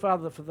thank You,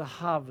 Father, for the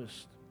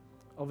harvest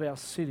of our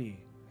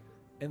city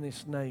and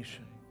this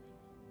nation.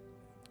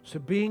 So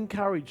be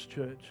encouraged,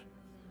 church.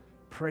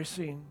 Press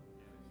in.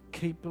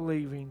 Keep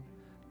believing.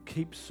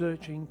 Keep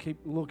searching. Keep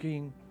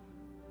looking.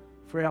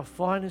 For our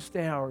finest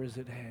hour is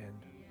at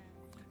hand.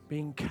 Be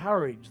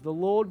encouraged. The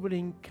Lord would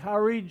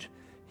encourage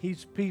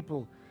His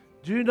people.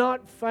 Do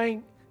not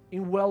faint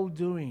in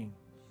well-doing,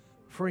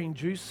 for in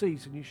due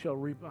season you shall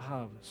reap a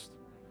harvest.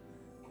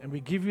 And we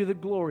give You the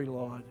glory,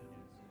 Lord,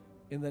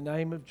 in the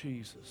name of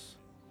Jesus.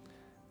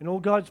 And all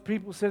God's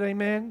people said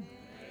amen.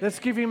 Let's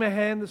give Him a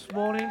hand this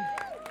morning.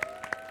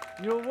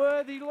 You're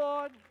worthy,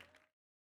 Lord.